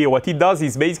publish here. What it does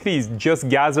is basically it just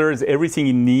gathers everything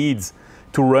it needs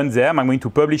to run them. I'm going to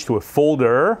publish to a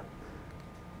folder,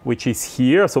 which is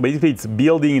here. So basically it's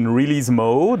building in release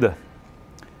mode.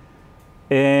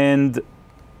 And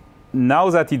now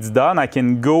that it's done, I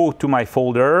can go to my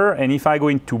folder. And if I go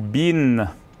into bin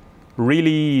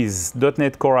release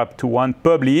 .NET Core App 2.1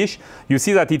 publish, you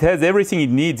see that it has everything it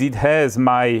needs. It has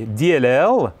my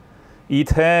DLL.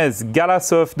 It has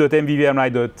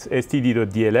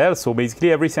galasoft.mvvmlight.std.dll, so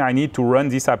basically everything I need to run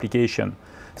this application.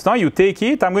 So now you take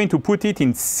it. I'm going to put it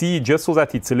in C just so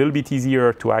that it's a little bit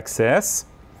easier to access.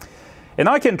 And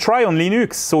now I can try on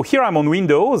Linux. So here I'm on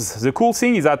Windows. The cool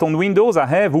thing is that on Windows, I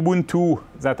have Ubuntu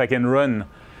that I can run.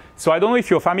 So I don't know if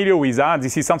you're familiar with that.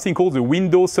 This is something called the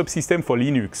Windows subsystem for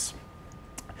Linux.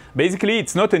 Basically,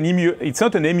 it's not an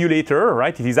emulator,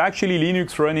 right? It is actually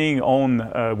Linux running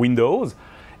on Windows.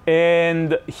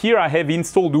 And here I have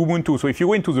installed Ubuntu. So if you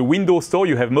go into the Windows Store,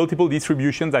 you have multiple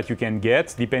distributions that you can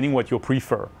get depending what you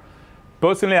prefer.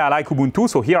 Personally, I like Ubuntu.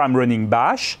 So here I'm running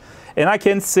Bash. And I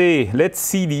can say, let's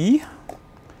cd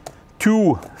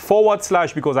to /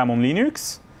 because I'm on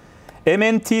Linux.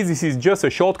 MNT, this is just a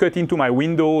shortcut into my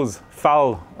Windows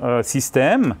file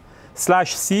system,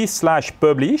 /c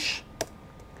 /publish.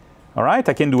 All right,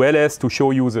 I can do ls to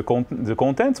show you the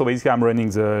content. So basically, I'm running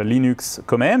the Linux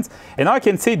commands. And now I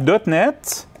can say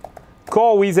 .NET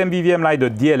core with MVVM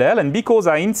Light.dll. And because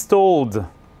I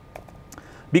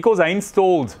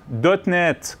installed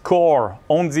 .NET Core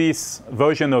on this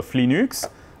version of Linux,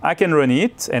 I can run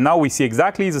it. And now we see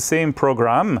exactly the same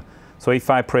program. So if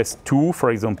I press 2,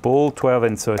 for example, 12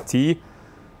 and 30,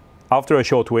 after a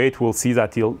short wait, we'll see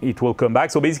that it will come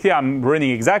back. So basically, I'm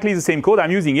running exactly the same code.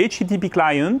 I'm using HTTP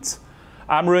client.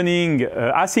 I'm running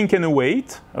async and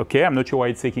await. OK, I'm not sure why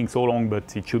it's taking so long,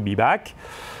 but it should be back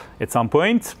at some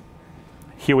point.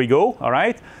 Here we go. All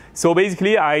right. So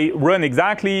basically, I run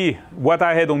exactly what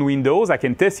I had on Windows. I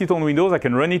can test it on Windows. I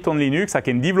can run it on Linux. I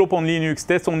can develop on Linux,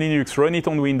 test on Linux, run it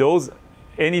on Windows,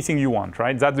 anything you want,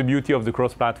 right? That's the beauty of the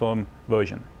cross-platform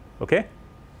version. OK?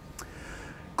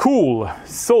 Cool.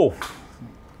 So,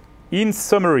 in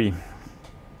summary,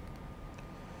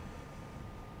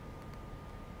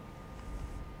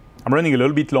 I'm running a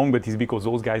little bit long, but it's because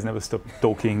those guys never stop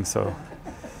talking. So.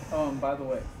 By the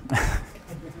way.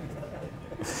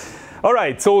 All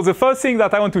right. So the first thing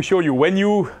that I want to show you, when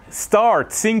you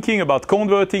start thinking about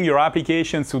converting your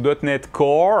applications to .NET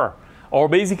Core or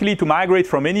basically to migrate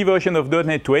from any version of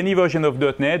 .NET to any version of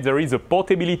 .NET, there is a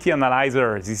portability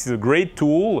analyzer. This is a great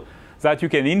tool that you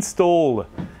can install,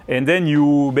 and then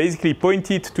you basically point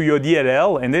it to your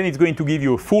DLL, and then it's going to give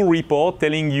you a full report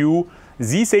telling you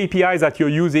this API that you're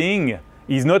using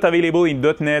is not available in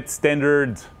 .NET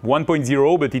Standard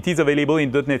 1.0, but it is available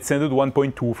in .NET Standard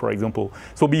 1.2, for example.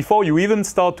 So before you even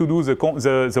start to do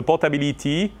the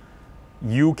portability,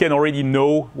 you can already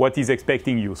know what is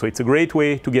expecting you. So it's a great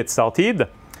way to get started.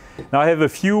 Now I have a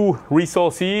few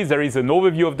resources. There is an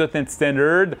overview of .NET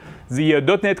Standard. The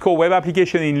 .NET Core web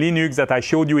application in Linux that I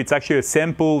showed you, it's actually a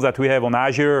sample that we have on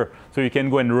Azure. So you can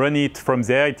go and run it from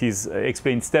there. It is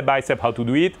explained step by step how to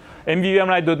do it. MVVM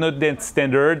Light.NET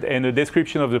Standard and a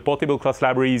description of the portable class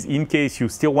libraries in case you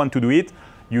still want to do it.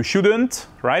 You shouldn't,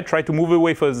 right? Try to move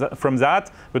away from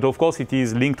that. But of course, it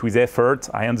is linked with effort.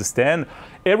 I understand.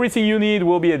 Everything you need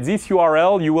will be at this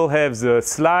URL. You will have the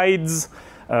slides,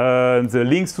 the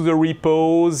links to the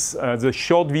repos, the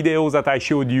short videos that I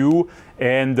showed you,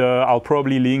 and I'll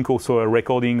probably link also a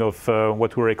recording of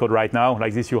what we record right now.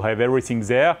 Like this, you'll have everything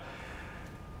there.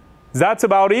 That's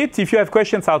about it. If you have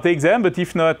questions, I'll take them. But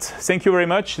if not, thank you very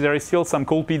much. There is still some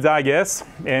cold pizza, I guess,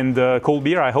 and cold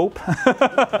beer, I hope.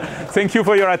 Thank you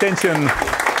for your attention.